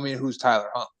 Although, I mean, who's Tyler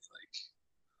Huntley?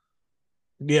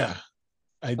 Yeah.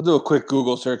 I'll do a quick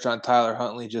Google search on Tyler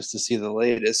Huntley just to see the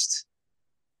latest.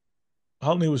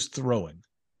 Huntley was throwing.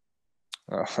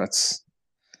 Oh, that's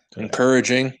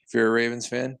encouraging if you're a Ravens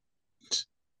fan.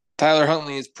 Tyler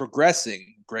Huntley is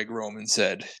progressing, Greg Roman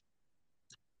said.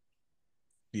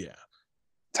 Yeah.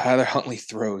 Tyler Huntley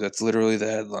throws. That's literally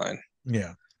the headline.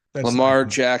 Yeah. Lamar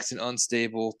Jackson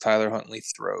unstable. Tyler Huntley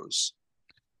throws.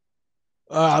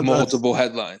 Multiple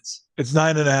headlines. It's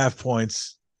 9.5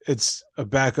 points. It's a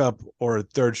backup or a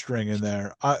third string in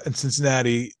there. And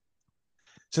Cincinnati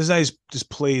just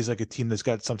plays like a team that's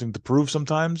got something to prove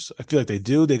sometimes. I feel like they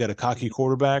do. They got a cocky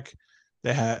quarterback.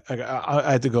 I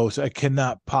had to go. So I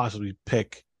cannot possibly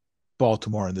pick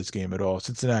Baltimore in this game at all.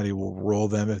 Cincinnati will roll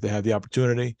them if they have the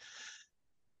opportunity.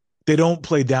 They don't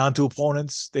play down to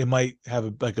opponents. They might have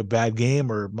a bad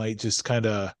game or might just kind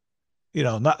of,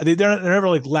 they're never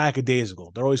like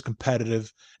lackadaisical. They're always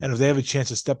competitive. And if they have a chance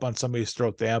to step on somebody's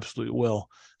throat, they absolutely will.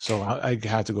 So I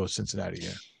have to go with Cincinnati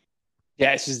here.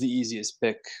 Yeah, this is the easiest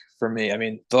pick for me. I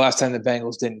mean, the last time the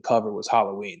Bengals didn't cover was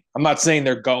Halloween. I'm not saying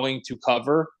they're going to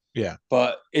cover. Yeah.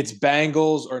 But it's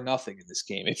Bengals or nothing in this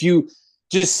game. If you're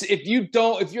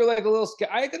like a little,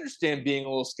 I understand being a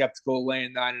little skeptical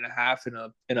laying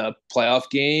 9.5 in a playoff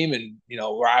game and,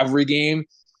 rivalry game.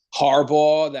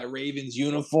 Harbaugh, that Ravens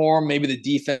uniform, maybe the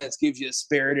defense gives you a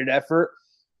spirited effort.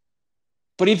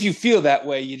 But if you feel that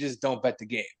way, you just don't bet the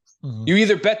game. Mm-hmm. You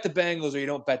either bet the Bengals or you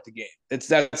don't bet the game. That's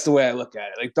the way I look at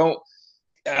it. Like,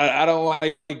 I don't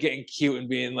like getting cute and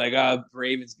being like,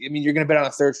 Ravens. I mean, you're going to bet on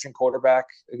a third-string quarterback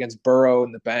against Burrow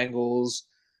and the Bengals,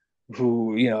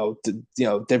 who,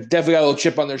 they've definitely got a little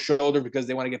chip on their shoulder because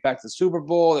they want to get back to the Super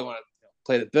Bowl. They want to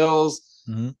play the Bills.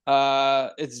 Mm-hmm.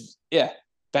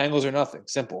 Bengals are nothing.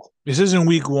 Simple. This isn't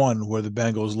week 1 where the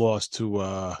Bengals lost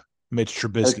to Mitch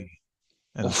Trubisky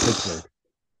and Pittsburgh.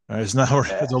 It's not.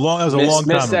 It's a long time ago.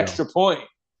 Missed extra point.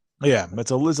 Yeah,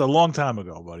 it's a long time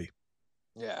ago, buddy.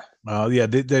 Yeah.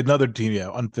 They're another team.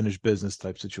 Yeah, unfinished business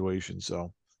type situation.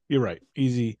 So you're right.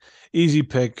 Easy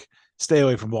pick. Stay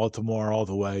away from Baltimore all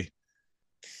the way.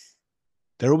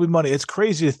 There will be money. It's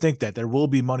crazy to think that there will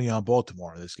be money on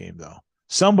Baltimore in this game, though.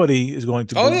 Somebody is going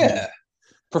to. Oh yeah.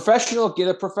 Get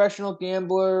a professional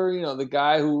gambler. The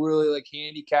guy who really like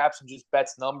handicaps and just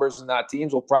bets numbers and not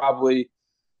teams will probably.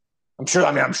 I'm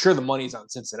sure the money's on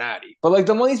Cincinnati, but like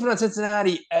the money's been on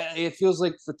Cincinnati, it feels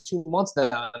like for 2 months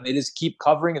now, and they just keep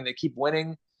covering and they keep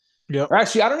winning. Yeah. Or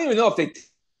actually, I don't even know if they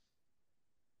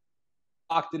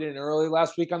locked it in early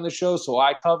last week on the show, so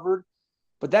I covered.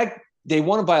 But that they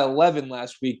won by 11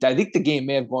 last week. I think the game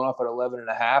may have gone off at 11 and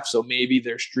a half, so maybe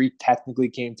their streak technically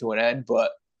came to an end.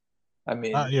 But I Not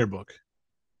in mean, your book.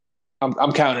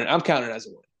 I'm counting. I'm counting as a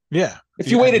win. Yeah. If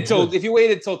you waited till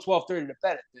 12:30 to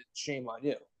bet it, then shame on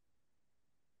you.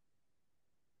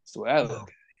 That's the way I look at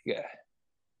it. Yeah.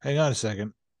 Hang on a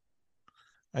second.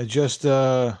 I just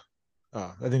I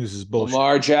think this is bullshit.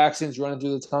 Lamar Jackson's running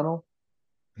through the tunnel.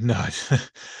 No,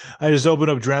 I just opened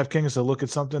up DraftKings to look at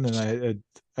something, and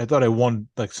I thought I won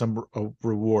like some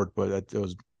reward, but it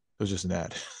was just an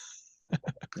ad.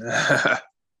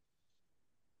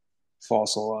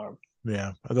 False alarm.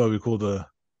 Yeah, I thought it'd be cool to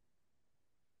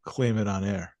claim it on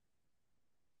air.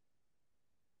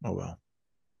 Oh well,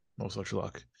 no such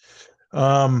luck.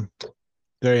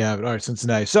 There you have it. All right,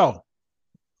 Cincinnati. So,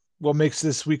 what makes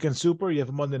this weekend super? You have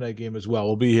a Monday night game as well.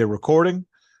 We'll be here recording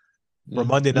for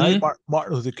Monday night,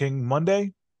 Martin Luther King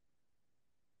Monday.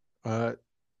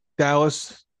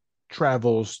 Dallas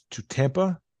travels to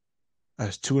Tampa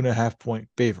as 2.5-point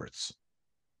favorites.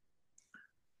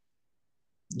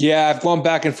 Yeah, I've gone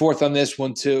back and forth on this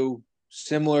one too.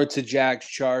 Similar to Jags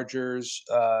Chargers,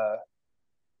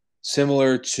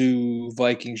 similar to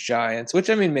Vikings Giants, which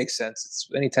I mean makes sense. It's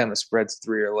anytime the spread's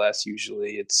 3 or less,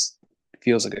 usually it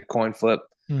feels like a coin flip.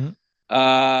 Mm-hmm.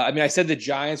 I mean, I said the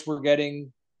Giants were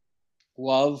getting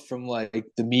love from like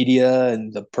the media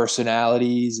and the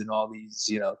personalities and all these,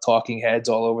 talking heads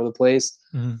all over the place.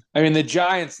 Mm-hmm. I mean, the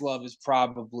Giants love is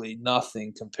probably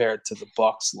nothing compared to the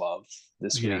Bucs love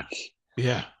this week.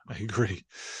 Yeah, I agree.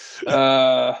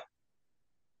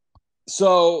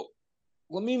 So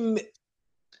I'm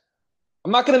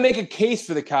not going to make a case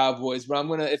for the Cowboys, but I'm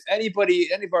going to, if any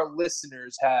of our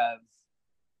listeners have,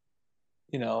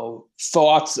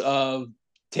 thoughts of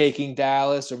taking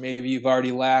Dallas, or maybe you've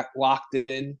already locked it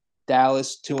in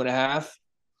Dallas 2.5.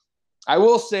 I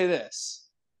will say this.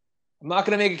 I'm not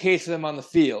going to make a case for them on the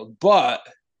field, but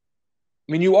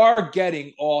I mean, you are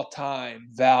getting all-time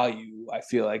value, I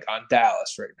feel like, on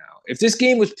Dallas right now. If this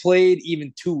game was played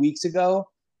even 2 weeks ago,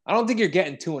 I don't think you're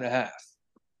getting 2.5.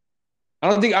 I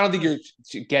don't think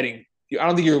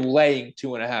you're laying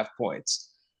 2.5 points.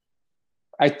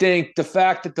 I think the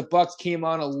fact that the Bucs came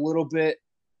on a little bit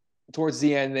towards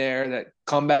the end there, that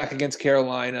comeback against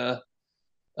Carolina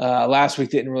last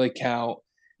week didn't really count.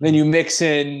 And then you mix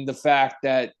in the fact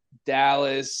that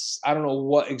Dallas, I don't know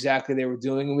what exactly they were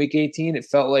doing in week 18. It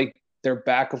felt like their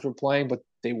backups were playing, but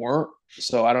they weren't.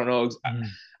 So I don't know.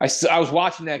 I was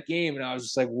watching that game and I was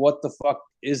just like, what the fuck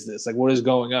is this? Like, what is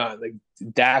going on? Like,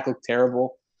 Dak looked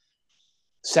terrible.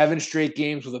 7 straight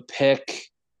games with a pick.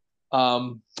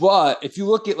 But if you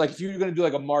look at, like, if you're going to do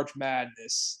like a March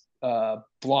Madness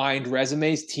blind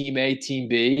resumes, Team A, Team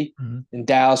B, and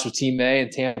Dallas was Team A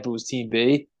and Tampa was Team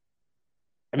B.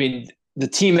 I mean, the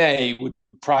Team A would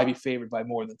probably be favored by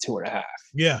more than 2.5.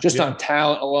 Yeah. Just on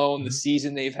talent alone, the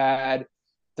season they've had,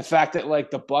 the fact that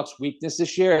like the Bucs' weakness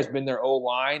this year has been their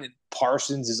O-line, and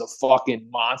Parsons is a fucking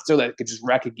monster that could just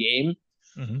wreck a game.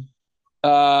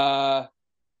 But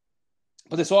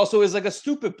this also is like a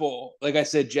stupid bowl. Like I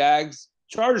said, Jags,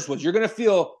 Chargers was. You're going to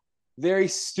feel very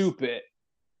stupid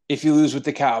if you lose with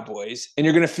the Cowboys, and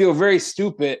you're going to feel very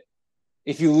stupid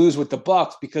if you lose with the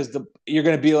Bucs, because you're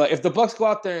going to be like, if the Bucs go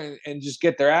out there and just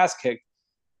get their ass kicked.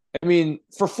 I mean,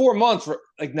 for 4 months,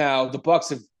 like now, the Bucs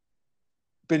have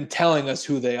been telling us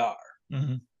who they are.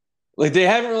 Like, they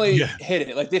haven't really hit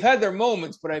it. Like, they've had their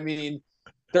moments, but I mean,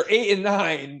 they're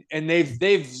 8-9, and they've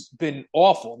been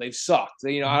awful. They've sucked.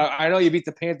 I know you beat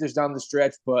the Panthers down the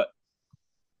stretch, but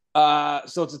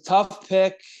so it's a tough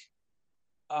pick.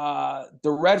 The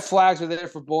red flags are there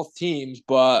for both teams,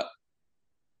 but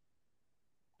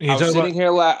I was sitting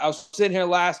here last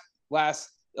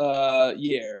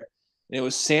year, and it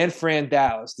was San Fran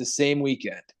Dallas the same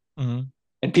weekend,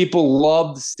 and people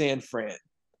loved San Fran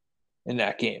in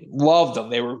that game. Loved them.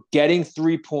 They were getting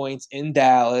 3 points in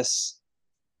Dallas.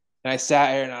 And I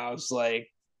sat here and I was like,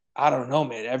 I don't know,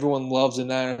 man. Everyone loves the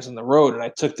Niners on the road. And I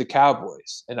took the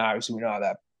Cowboys. And obviously we know how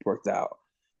that worked out.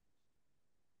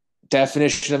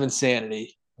 Definition of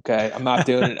insanity. Okay. I'm not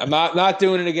doing it. I'm not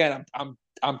doing it again. I'm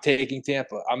taking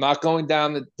Tampa. I'm not going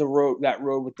down the road, that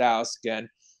road with Dallas again.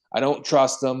 I don't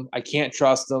trust them. I can't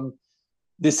trust them.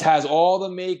 This has all the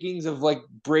makings of like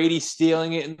Brady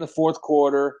stealing it in the fourth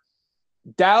quarter.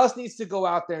 Dallas needs to go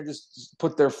out there and just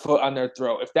put their foot on their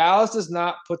throat. If Dallas does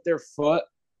not put their foot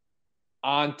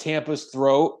on Tampa's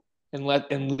throat and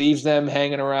leaves them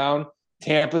hanging around,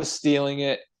 Tampa's stealing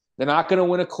it. They're not going to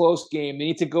win a close game. They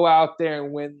need to go out there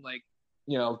and win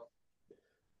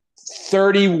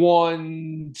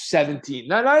 31-17.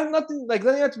 Nothing like,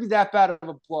 doesn't have to be that bad of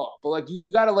a blow, but like, you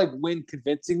got to like win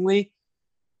convincingly.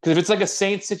 Because if it's like a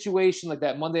Saints situation, like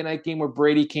that Monday night game where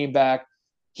Brady came back,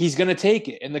 he's going to take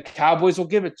it, and the Cowboys will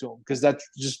give it to him because that's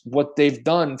just what they've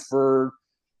done for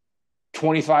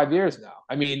 25 years now.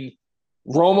 I mean,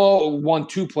 Romo won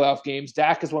 2 playoff games.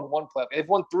 Dak has won 1 playoff. They've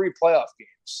won 3 playoff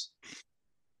games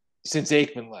since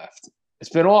Aikman left. It's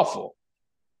been awful.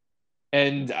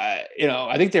 And, I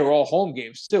think they were all home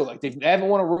games too. Like they haven't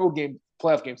won a road game,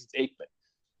 playoff game since Aikman.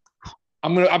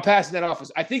 I'm passing that off.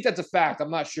 I think that's a fact. I'm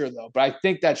not sure though, but I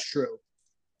think that's true.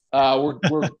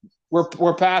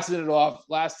 We're passing it off.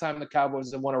 Last time the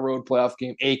Cowboys have won a road playoff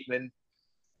game, Aikman.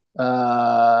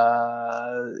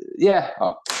 Yeah.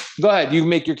 Oh, go ahead. You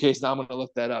make your case. Now I'm going to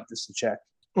look that up just to check.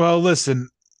 Well, listen,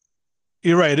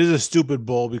 you're right. It is a stupid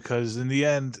bowl because in the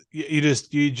end, you're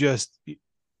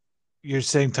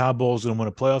saying Todd Bowles going to win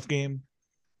a playoff game.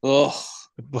 Ugh.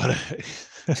 But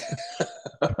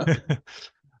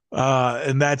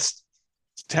and that's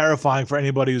terrifying for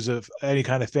anybody who's any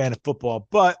kind of fan of football.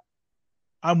 But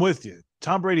I'm with you.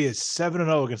 Tom Brady is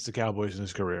 7-0 against the Cowboys in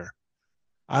his career.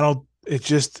 I don't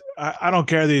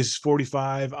care that he's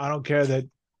 45. I don't care that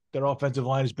their offensive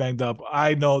line is banged up.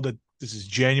 I know that this is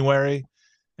January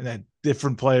and that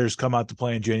different players come out to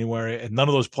play in January, and none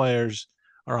of those players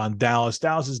are on Dallas.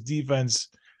 Dallas's defense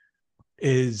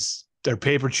they're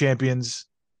paper champions.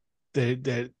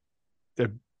 They're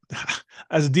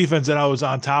as a defense that I was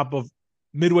on top of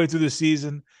midway through the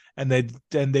season, and they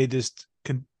just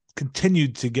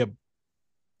continued to get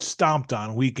stomped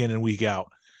on week in and week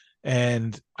out.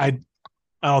 And I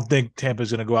don't think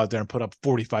Tampa's going to go out there and put up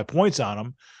 45 points on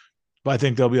them, but I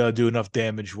think they'll be able to do enough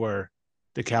damage where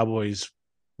the Cowboys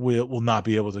will not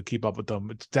be able to keep up with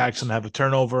them. Dak's going to have a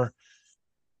turnover.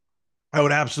 I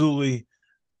would absolutely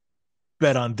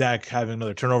bet on Dak having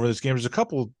another turnover this game. There's a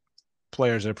couple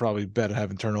players that probably bet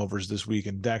having turnovers this week,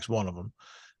 and Dak's one of them.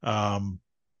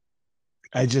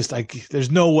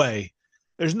 There's no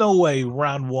way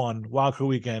round 1, wildcard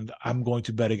weekend, I'm going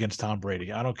to bet against Tom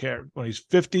Brady. I don't care when he's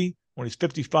 50, when he's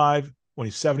 55, when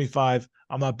he's 75.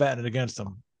 I'm not betting it against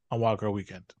him on wildcard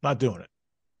weekend. Not doing it.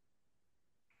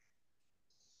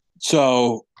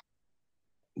 So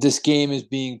this game is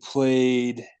being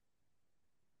played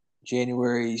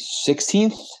January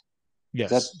 16th.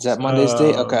 Yes. Is that Monday's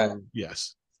date? Okay.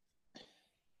 Yes.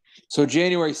 So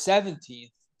January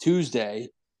 17th, Tuesday,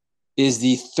 is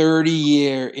the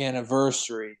 30-year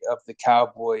anniversary of the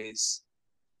Cowboys'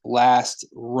 last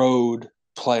road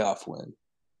playoff win.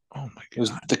 Oh my God! It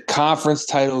was the conference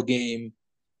title game.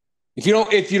 If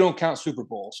you don't count Super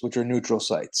Bowls, which are neutral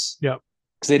sites. Yep.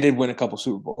 Because they did win a couple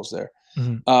Super Bowls there.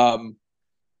 Mm-hmm.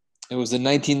 It was the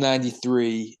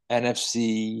 1993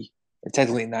 NFC, or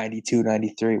technically 92,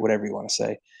 93, whatever you want to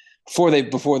say. Before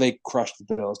they crushed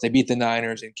the Bills. They beat the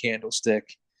Niners in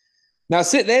Candlestick. Now,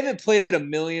 they haven't played a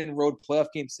million road playoff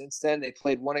games since then. They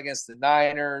played one against the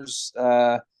Niners.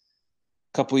 A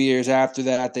couple of years after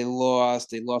that, they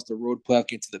lost. They lost a road playoff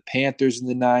game to the Panthers in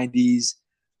the 90s.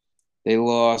 They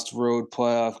lost road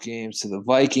playoff games to the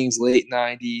Vikings late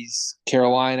 90s.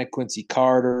 Carolina, Quincy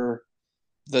Carter.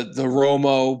 The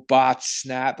Romo botch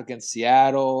snap against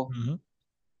Seattle. Mm-hmm.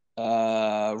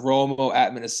 Romo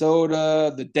at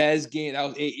Minnesota. The Dez game, that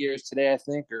was 8 years today, I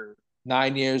think, or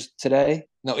 9 years today.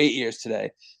 No, 8 years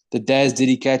today. The Dez, did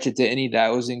he catch it? Didn't he?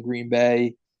 That was in Green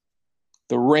Bay.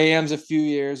 The Rams a few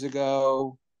years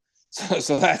ago.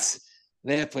 So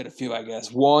they have played a few, I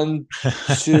guess. 1,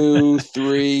 2,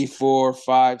 3, 4,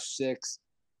 5, 6,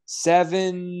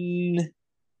 7,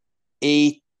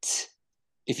 8.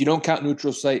 If you don't count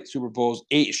neutral site Super Bowls,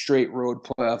 8 straight road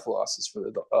playoff losses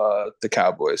for the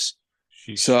Cowboys.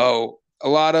 Jeez. So a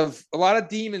lot of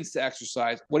demons to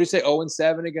exercise. What do you say?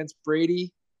 0-7 against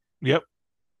Brady. Yep.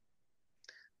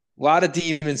 A lot of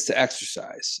demons to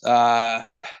exercise.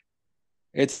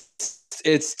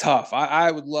 It's tough.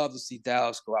 I would love to see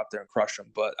Dallas go out there and crush them,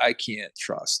 but I can't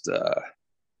trust.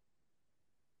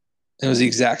 It was the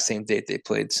exact same date they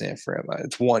played San Fran.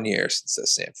 It's 1 year since the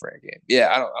San Fran game.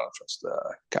 Yeah, I don't trust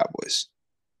the Cowboys.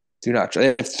 Do not trust.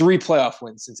 They have 3 playoff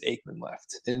wins since Aikman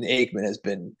left, and Aikman has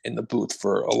been in the booth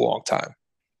for a long time.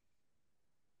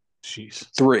 Jeez.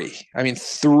 3. I mean,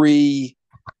 3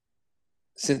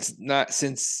 since.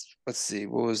 Let's see,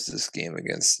 what was this game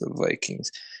against the Vikings?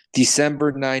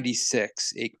 December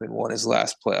 96, Aikman won his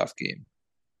last playoff game.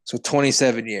 So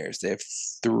 27 years. They have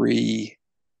 3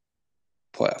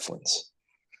 playoff wins.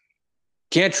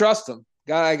 Can't trust them.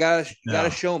 Gotta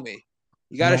show me.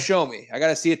 You gotta show me. I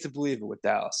gotta see it to believe it with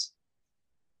Dallas.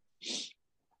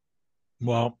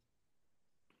 Well,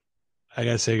 I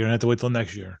gotta say, you're gonna have to wait till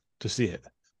next year to see it.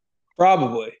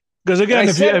 Probably. Because again,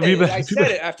 I said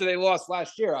it after they lost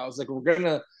last year. I was like,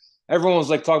 everyone was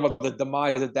like talking about the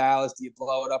demise of Dallas. Do you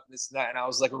blow it up, this and that? And I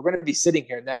was like, we're going to be sitting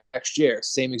here next year,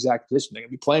 same exact position. They're going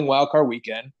to be playing wild card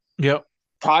weekend. Yep.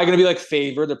 Probably going to be like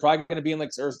favored. They're probably going to be in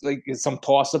like some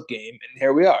toss up game. And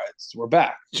here we are. We're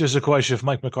back. It's just a question if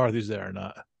Mike McCarthy's there or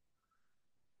not.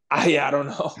 I don't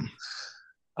know.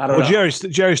 I don't know.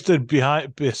 Jerry stood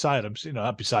beside him,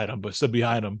 not beside him, but stood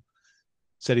behind him,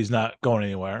 said he's not going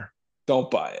anywhere. Don't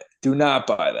buy it. Do not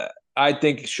buy that. I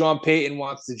think Sean Payton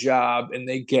wants the job and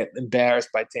they get embarrassed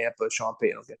by Tampa. Sean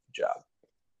Payton will get the job.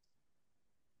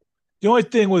 The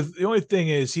only thing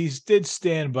is he did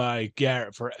stand by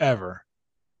Garrett forever.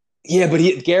 Yeah, but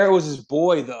Garrett was his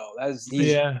boy though.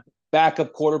 He's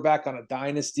backup quarterback on a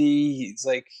dynasty. He's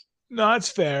like, no, that's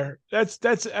fair. That's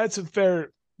a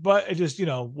fair. But it just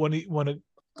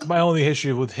my only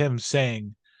issue with him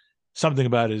saying something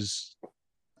about his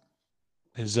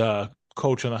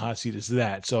coach on the hot seat is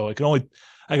that. So I can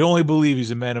only believe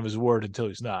he's a man of his word until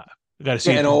he's not. I got to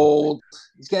see. Getting old.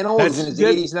 He's getting old. He's in his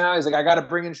 80s now. He's like, I got to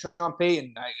bring in Sean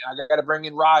Payton. I got to bring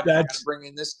in Rodgers. I got to bring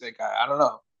in this guy. I don't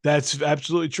know. That's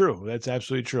absolutely true.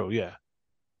 Yeah,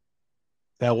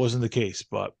 that wasn't the case,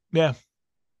 but yeah,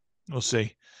 we'll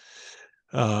see.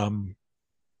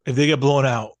 If they get blown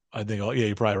out, I think,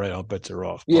 you're probably right. All bets are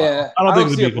off. Yeah, I don't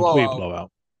think it'll be a complete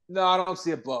blowout. No, I don't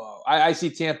see a blowout. I see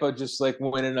Tampa just like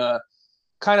winning a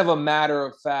kind of a matter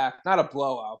of fact, not a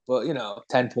blowout, but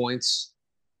 10 points.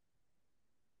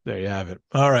 There you have it.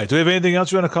 All right. Do we have anything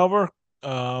else you want to cover?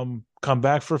 Come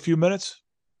back for a few minutes.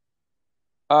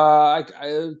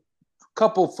 A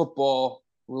couple football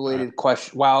related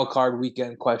wild card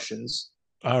weekend questions.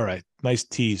 All right. Nice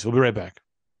tease. We'll be right back.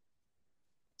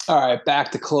 All right,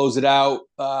 back to close it out.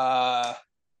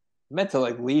 Meant to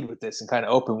lead with this and kind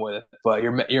of open with it, but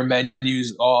your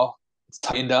menu's all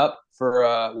tightened up for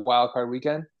wild card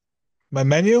weekend. My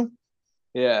menu?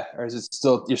 Yeah, or is it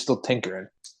you're still tinkering?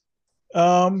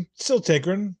 Still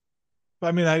tinkering.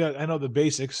 I mean, I know the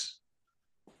basics.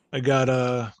 I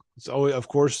got it's always, of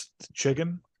course, the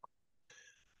chicken,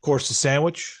 of course, the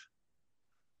sandwich.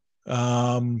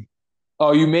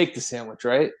 Oh, you make the sandwich,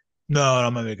 right? No,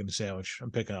 I'm not making the sandwich.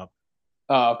 I'm picking up.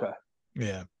 Oh, okay.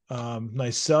 Yeah.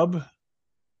 Nice sub.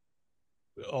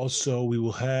 Also, we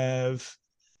will have.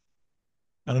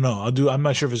 I don't know. I'm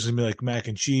not sure if it's gonna be like mac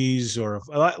and cheese or if,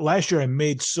 last year I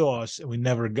made sauce and we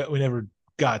never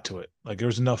got to it. Like there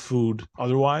was enough food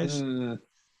otherwise.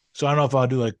 So I don't know if I'll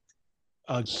do like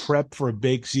a prep for a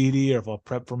baked ziti or if I'll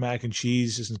prep for mac and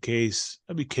cheese just in case.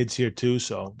 There'll be kids here too,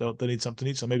 so they need something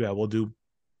to eat. So maybe I will do a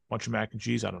bunch of mac and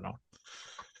cheese. I don't know.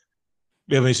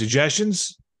 You have any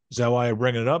suggestions? Is that why I'm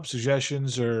bringing it up?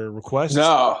 Suggestions or requests?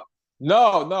 No.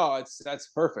 That's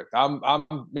perfect. I'm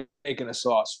making a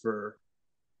sauce for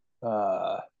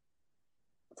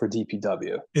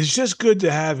DPW. It's just good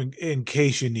to have in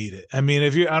case you need it. I mean, I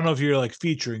don't know if you're like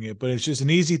featuring it, but it's just an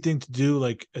easy thing to do,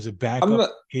 like as a backup in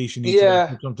case you need to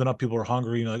put something up. People are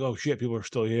hungry, like, oh shit, people are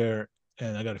still here,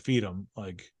 and I got to feed them.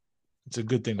 Like, it's a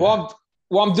good thing.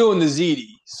 I'm doing the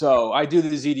ziti, so I do the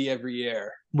ziti every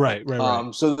year. Right.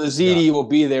 So the ziti will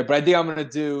be there, but I think I'm gonna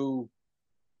do.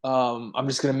 I'm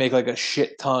just gonna make like a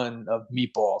shit ton of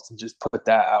meatballs and just put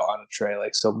that out on a tray,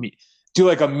 do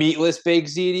like a meatless baked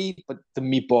ziti, but the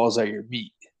meatballs are your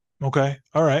meat. Okay,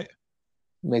 all right.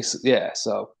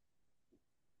 So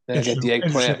then I get the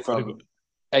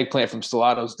eggplant from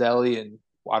Stellato's Deli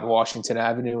on Washington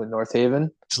Avenue in North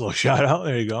Haven. It's a little shout out.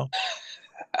 There you go.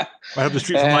 Right up the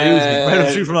street from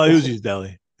Iuzzi's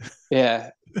Deli. Yeah.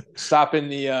 Stop in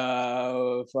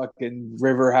the fucking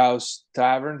River House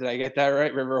Tavern. Did I get that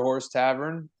right? River Horse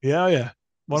Tavern. Yeah.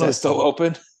 Is that still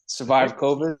open? Survived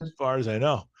COVID? As far as I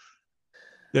know.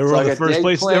 They were one of the first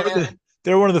places.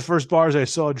 They were one of the first bars I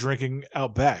saw drinking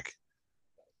out back.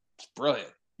 It's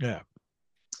brilliant. Yeah.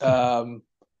 And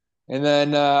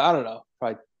then I don't know.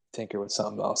 Probably tinker with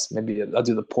something else. Maybe I'll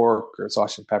do the pork or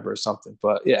sausage and pepper or something.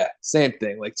 But yeah, same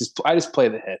thing. I just play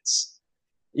the hits.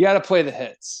 You got to play the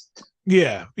hits.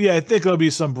 Yeah. I think there'll be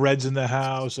some breads in the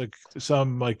house, like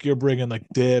some like you're bringing like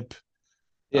dip.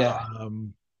 Yeah.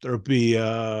 There'll be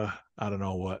I don't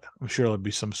know what. I'm sure there'll be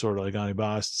some sort of like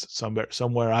anibas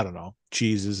somewhere. I don't know,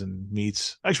 cheeses and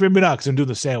meats. Actually, maybe not because I'm doing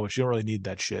the sandwich. You don't really need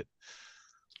that shit.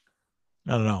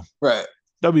 I don't know. Right.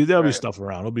 There'll be stuff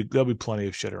around. There'll be plenty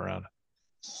of shit around.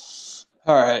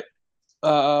 All right.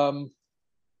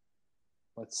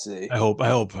 Let's see. I hope.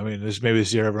 I mean, maybe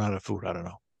this year everyone out of food. I don't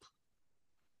know.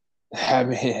 I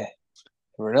mean, you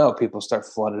never know. People start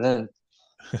flooding in.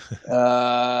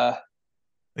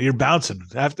 You're bouncing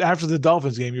after the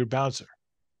Dolphins game. You're a bouncer.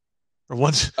 Or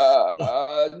once.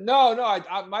 No.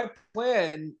 My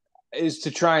plan is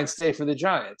to try and stay for the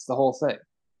Giants. The whole thing.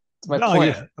 It's my No,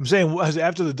 plan. I'm saying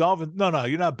after the Dolphins. No,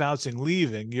 you're not bouncing,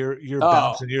 leaving. You're Oh,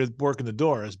 bouncing. You're working the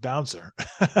door as bouncer.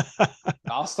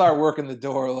 I'll start working the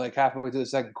door like halfway through the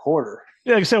second quarter.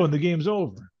 Yeah, like I said, when the game's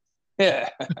over. Yeah.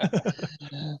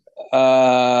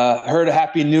 Heard a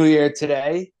Happy New Year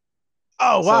today.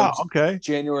 Oh So wow. Okay.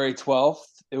 January 12th.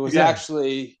 It was Yeah.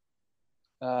 actually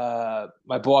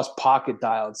my boss pocket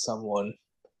dialed someone,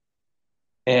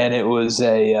 and it was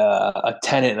a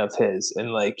tenant of his,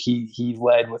 and like he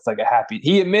led with like a happy.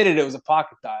 He admitted it was a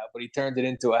pocket dial, but he turned it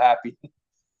into a Happy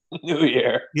New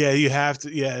Year. Yeah, you have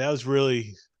to. Yeah, that was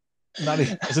really not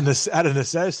out of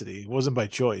necessity. It wasn't by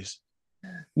choice.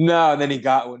 No, and then he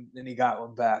got one. Then he got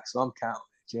one back. So I'm counting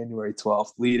it. January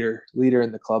 12th, leader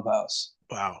in the clubhouse.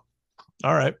 Wow.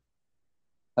 All right.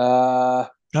 Uh, I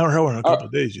haven't heard one in a couple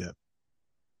of days yet.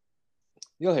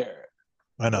 You'll hear it.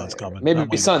 I know it's coming.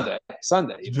 Maybe Sunday.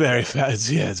 Sunday. It's very fast.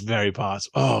 Yeah, it's very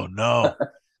possible. Oh no.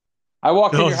 I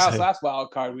walked in your house last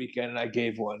wild card weekend and I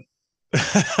gave one.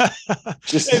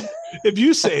 Just if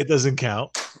you say it doesn't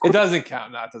count. It doesn't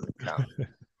count. No, it doesn't count.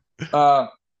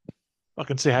 I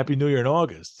can say Happy New Year in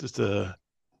August. Just to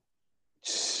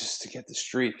get the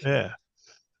streak. Yeah.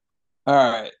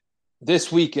 All right.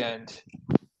 This weekend,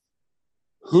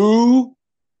 who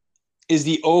is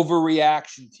the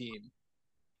overreaction team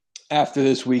after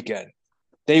this weekend?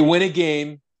 They win a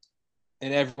game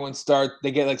and they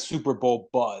get like Super Bowl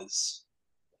buzz.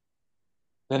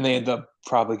 Then they end up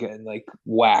probably getting like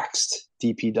waxed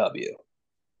DPW.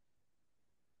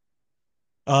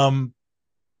 I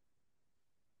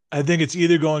think it's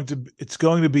either going to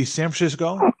be San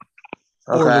Francisco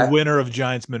or the winner of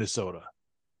Giants Minnesota.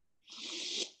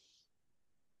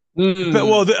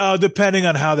 Well, depending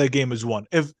on how that game is won.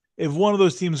 If one of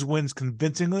those teams wins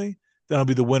convincingly, then it'll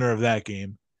be the winner of that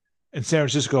game. And San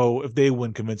Francisco, if they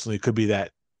win convincingly, it could be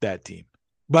that team.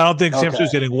 But I don't think San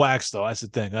Francisco's getting waxed, though. That's the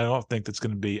thing. I don't think that's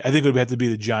going to be. I think it would have to be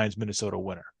the Giants Minnesota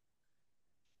winner.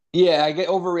 Yeah, I get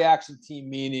overreaction team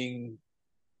meaning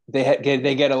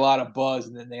they get a lot of buzz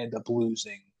and then they end up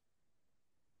losing.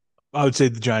 I would say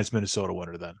the Giants Minnesota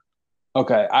winner then.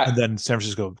 Okay, and then San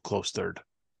Francisco close third.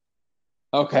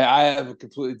 Okay, I have a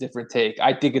completely different take.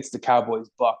 I think it's the Cowboys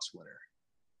Bucks winner.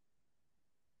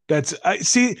 I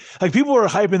see. Like people are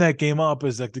hyping that game up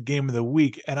as like the game of the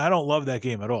week, and I don't love that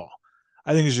game at all.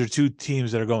 I think these are two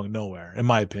teams that are going nowhere, in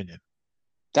my opinion.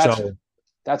 That's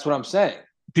what I'm saying.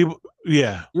 People,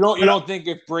 yeah. You don't think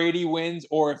if Brady wins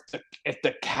or if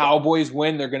the Cowboys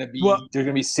win, there's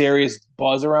gonna be serious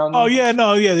buzz around them? Oh yeah,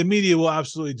 no, yeah. The media will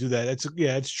absolutely do that.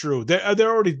 It's true. They're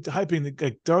already hyping.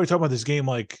 Like they're already talking about this game.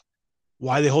 Like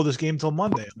why they hold this game till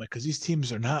Monday? I'm like, because these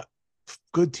teams are not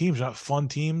good teams, not fun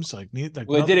teams. Well,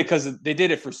 they did it because they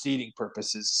did it for seeding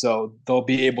purposes, so they'll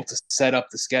be able to set up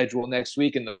the schedule next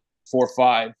week, and the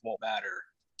 4-5 won't matter.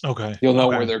 Okay, you'll know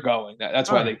where they're going. That's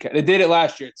why they did it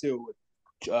last year too with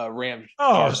Rams.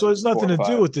 Oh, so it's nothing to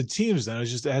do with the teams then.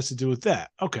 It has to do with that.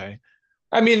 Okay.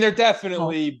 I mean, they're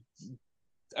definitely.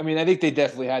 I mean, I think they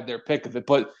definitely had their pick of it,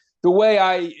 but the way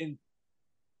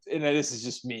and this is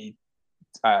just me.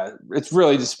 It's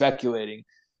really just speculating.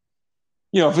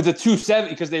 You know, if it's a 2-7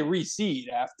 because they reseed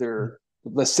after.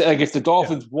 Let's say, like, if the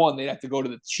Dolphins won, they'd have to go to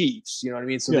the Chiefs. You know what I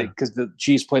mean? So because the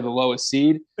Chiefs play the lowest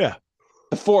seed. Yeah.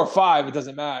 The 4-5, it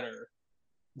doesn't matter.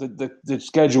 The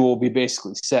schedule will be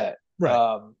basically set.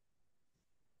 Right.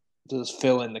 Just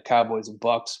fill in the Cowboys and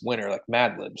Bucks winner like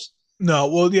Mad Libs. No,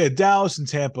 well, yeah, Dallas and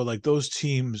Tampa, like those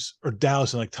teams, or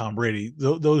Dallas and like Tom Brady,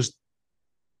 those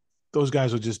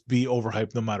guys will just be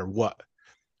overhyped no matter what.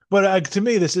 But to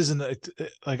me, this isn't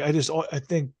like I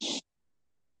think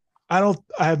I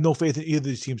have no faith in either of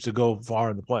these teams to go far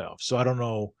in the playoffs. So I don't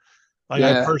know. Like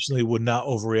I personally would not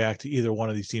overreact to either one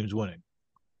of these teams winning.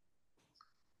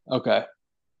 Okay.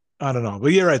 I don't know,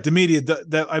 but you're right. The media,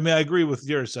 I mean, I agree with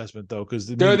your assessment though, because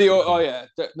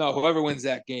whoever wins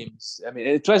that game. I mean,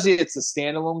 especially it's a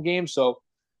standalone game, so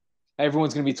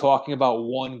everyone's going to be talking about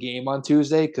one game on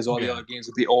Tuesday because all the other games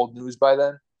will be old news by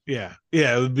then. Yeah,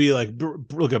 it would be like,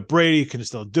 look at Brady can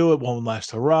still do it. One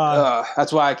last hurrah.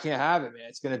 That's why I can't have it, man.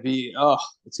 It's going to be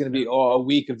a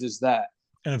week of just that.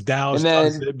 And if Dallas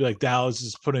does it, it'd be like Dallas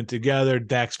is putting it together.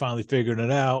 Dak's finally figuring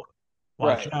it out.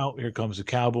 Watch out! Here comes the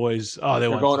Cowboys. Oh, they're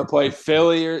going to play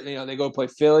Philly, or they go play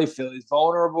Philly. Philly's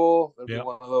vulnerable. It'll be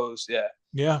one of those.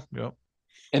 Yeah.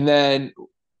 And then, all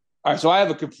right. So I have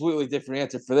a completely different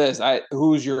answer for this.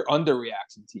 Who's your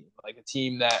underreaction team? Like a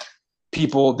team that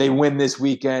they win this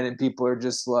weekend, and people are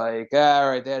just like, all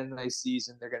right, they had a nice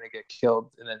season. They're going to get killed,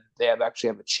 and then they actually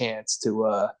have a chance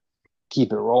to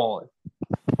keep it rolling.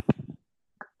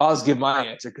 I'll just give my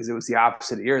answer because it was the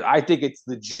opposite of yours. I think it's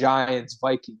the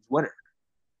Giants-Vikings winner.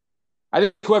 I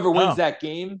think whoever wins that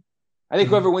game I think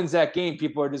whoever wins that game,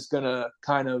 people are just gonna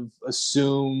kind of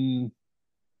assume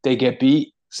they get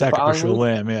beat. Sacrificial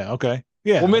lamb, yeah, okay.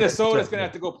 Yeah. Well, Minnesota's going to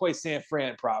have to go play San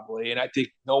Fran probably, and I think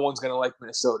no one's going to like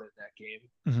Minnesota in that game.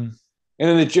 Mm-hmm. And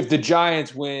then if the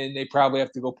Giants win, they probably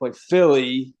have to go play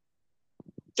Philly.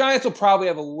 Giants will probably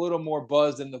have a little more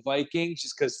buzz than the Vikings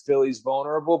just because Philly's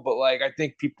vulnerable, but like I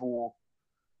think people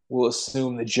will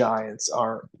assume the Giants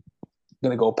aren't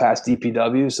going to go past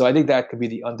DPW. So I think that could be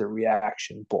the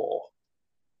underreaction bowl.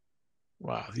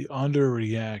 Wow, the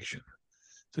underreaction.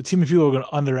 So, team of people are going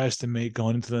to underestimate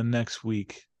going into the next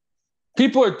week.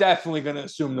 People are definitely going to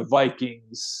assume the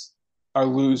Vikings are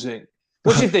losing.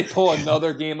 Especially if they pull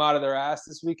another game out of their ass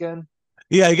this weekend.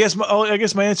 Yeah, I guess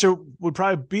my answer would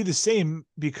probably be the same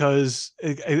because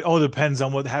it all depends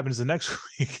on what happens the next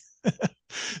week.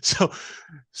 so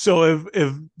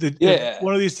if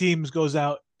one of these teams goes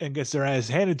out and gets their ass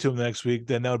handed to them next week,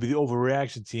 then that would be the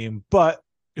overreaction team. But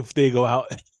if they go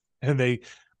out and they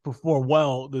perform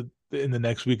well in the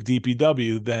next week,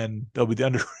 DPW, then they'll be the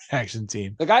underreaction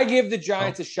team. Like I give the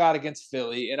Giants a shot against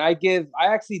Philly, and I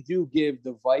actually do give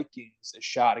the Vikings a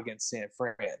shot against San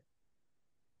Fran.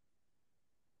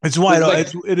 It's wide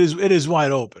open. It is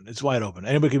wide open. It's wide open.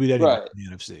 Anybody can beat anybody in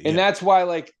the NFC. And that's why,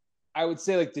 like, I would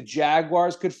say like the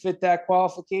Jaguars could fit that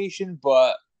qualification,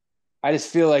 but I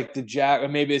just feel like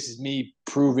maybe this is me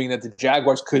proving that the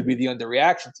Jaguars could be the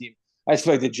underreaction team. I just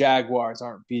feel like the Jaguars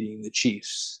aren't beating the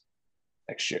Chiefs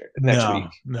next week.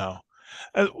 No.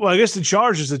 Well, I guess the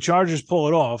Chargers pull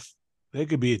it off. They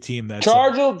could be a team that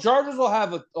Chargers will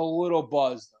have a little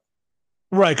buzz though.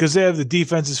 Right, because they have the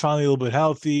defense is finally a little bit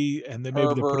healthy, and they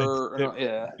maybe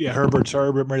Herbert's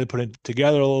Herbert, maybe they put it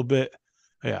together a little bit.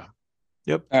 Yeah.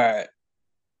 Yep. All right.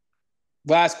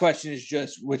 Last question is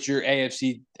just what's your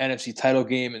AFC NFC title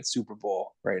game and Super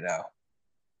Bowl right now?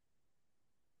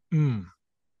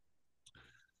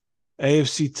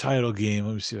 AFC title game.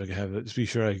 Let me see if I can have it. Just be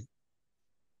sure I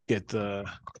get the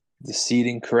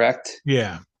seeding correct.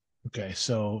 Yeah. Okay.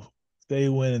 So they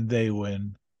win and they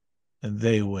win and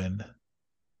they win.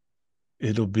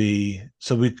 It'll be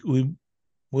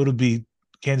it'll be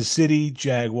Kansas City,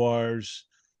 Jaguars,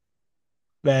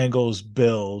 Bengals,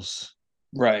 Bills.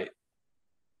 Right.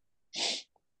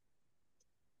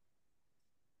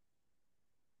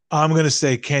 I'm going to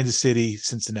say Kansas City,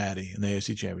 Cincinnati in the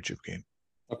AFC Championship game.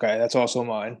 Okay, that's also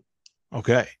mine.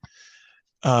 Okay.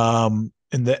 In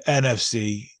the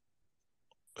NFC,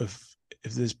 if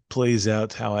this plays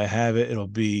out how I have it, it'll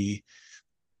be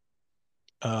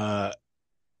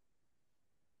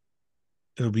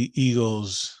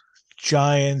Eagles,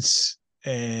 Giants,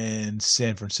 and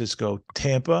San Francisco,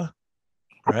 Tampa,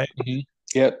 right? Mm-hmm.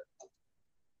 Yep.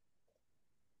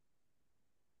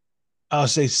 I'll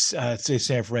say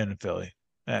San Fran and Philly.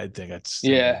 I think that's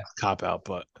cop out,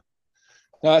 but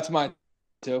no, that's mine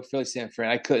too. Philly, San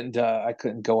Fran. I couldn't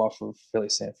go off of Philly,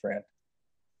 San Fran.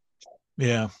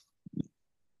 Yeah.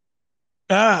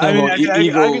 I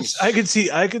mean, I could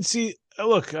see.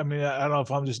 Look, I mean, I don't know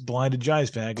if I'm just blinded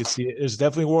Giants fan. I could see it. There's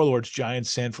definitely Warlords, Giants,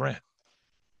 San Fran.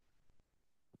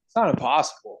 It's not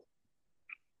impossible.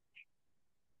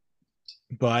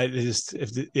 But I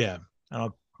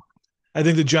don't. I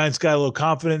think the Giants got a little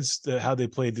confidence how they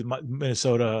played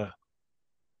Minnesota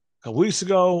a couple weeks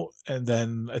ago, and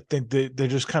then I think they're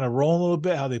just kind of rolling a little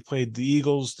bit how they played the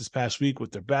Eagles this past week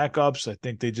with their backups. I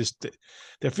think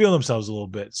they're feeling themselves a little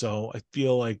bit. So I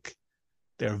feel like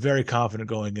they're very confident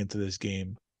going into this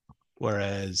game,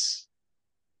 whereas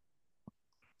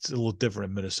it's a little different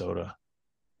in Minnesota.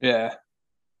 Yeah.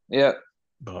 Yeah.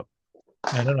 But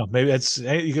I don't know. Maybe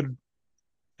anything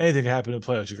can happen in the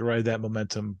playoffs. You can ride that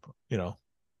momentum,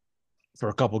 for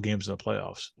a couple games in the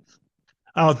playoffs.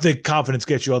 I don't think confidence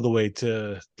gets you all the way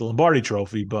to the Lombardi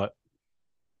Trophy, but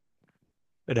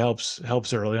it helps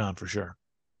early on for sure.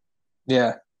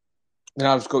 Yeah. And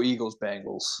I'll just go Eagles,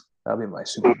 Bengals. That'll be my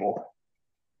Super Bowl.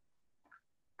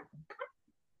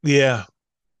 Yeah.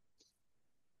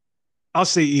 I'll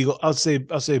say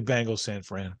Bengals, San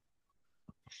Fran.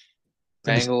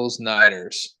 Bengals,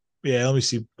 Niners. Yeah, let me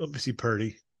see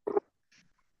Purdy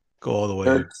go all the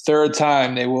way. Third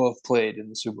time they will have played in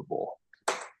the Super Bowl.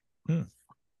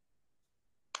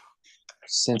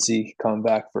 Cincy coming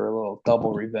back for a little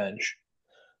double revenge.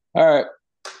 All right.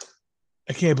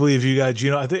 I can't believe you got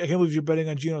Geno. I can't believe you're betting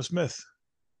on Geno Smith.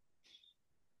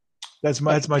 That's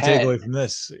my takeaway from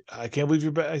this. I can't believe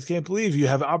you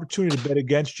have an opportunity to bet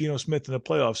against Geno Smith in the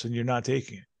playoffs and you're not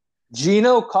taking it.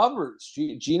 Geno covers.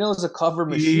 Geno's a cover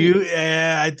machine.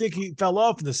 I think he fell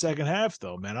off in the second half,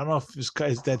 though, man. I don't know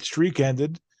if that streak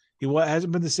ended. He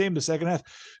hasn't been the same the second half.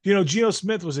 Geno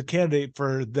Smith was a candidate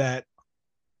for that,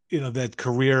 that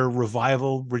career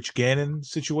revival Rich Gannon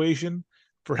situation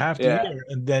for half the year,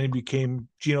 and then he became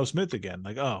Geno Smith again.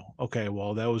 Like, oh, okay,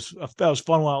 well that was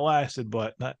fun while it lasted,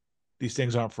 but not these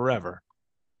things aren't forever.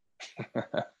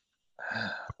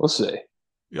 We'll see.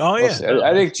 Oh We'll yeah, see.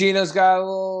 I think Geno's got a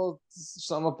little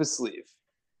something up his sleeve,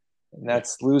 and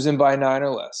that's losing by 9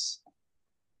 or less,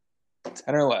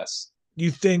 10 or less.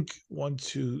 You think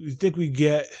You think we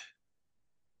get?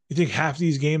 You think half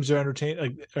these games are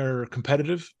are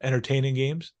competitive, entertaining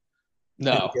games?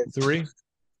 No, we get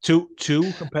two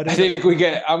competitive. I think we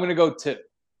get. I'm gonna go 2.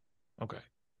 Okay,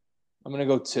 I'm gonna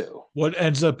go 2. What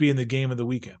ends up being the game of the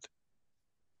weekend?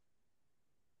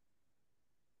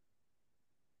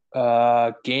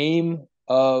 Game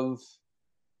of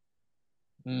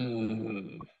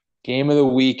game of the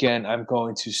weekend. I'm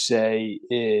going to say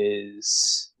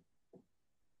is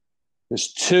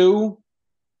there's two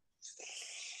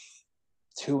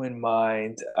in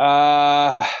mind.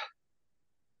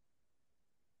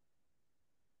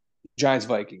 Giants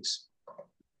Vikings.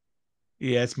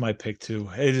 Yeah, it's my pick too.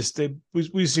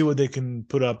 We see what they can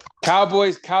put up.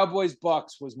 Cowboys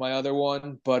Bucks was my other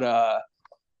one, but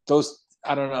those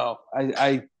I don't know.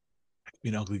 I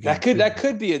an ugly game. That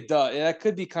could be a dud. That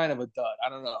could be kind of a dud. I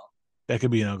don't know. That could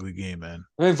be an ugly game, man.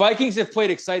 I mean, Vikings have played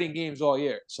exciting games all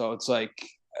year, so it's like,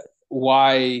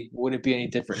 why would it be any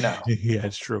different now? Yeah,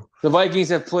 it's true. The Vikings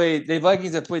have played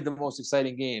the most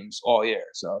exciting games all year,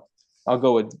 so I'll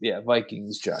go with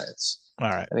Vikings Giants. All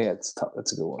right, I think that's tough.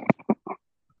 That's a good one.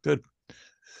 Good.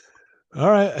 All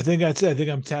right, I think that's it. I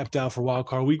think I'm tapped out for Wild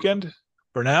Card Weekend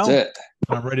for now. That's it.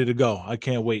 I'm ready to go. I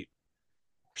can't wait.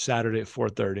 Saturday at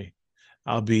 4:30.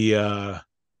 I'll be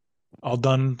all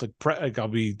done. I'll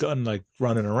be done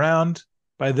running around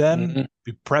by then. Mm-hmm.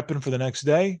 Be prepping for the next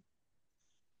day.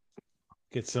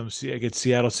 Get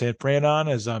Seattle San Fran on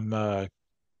as I'm I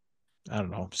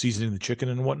don't know, seasoning the chicken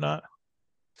and whatnot.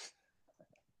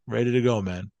 Ready to go,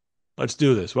 man. Let's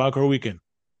do this. Wild Card Weekend.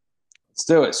 Let's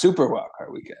do it. Super Wild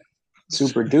Card Weekend.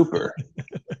 Super duper.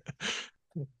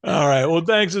 All right. Well,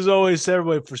 thanks as always to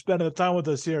everybody for spending the time with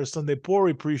us here at Sunday Pour.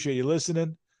 We appreciate you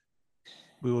listening.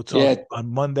 We will talk on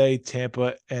Monday,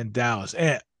 Tampa and Dallas.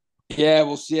 And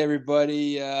we'll see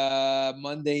everybody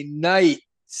Monday night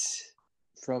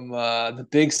from the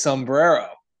Big Sombrero.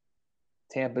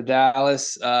 Tampa,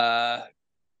 Dallas. Gonna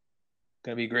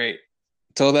be great.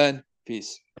 Until then,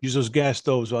 peace. Use those gas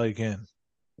stoves while you can.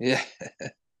 Yeah.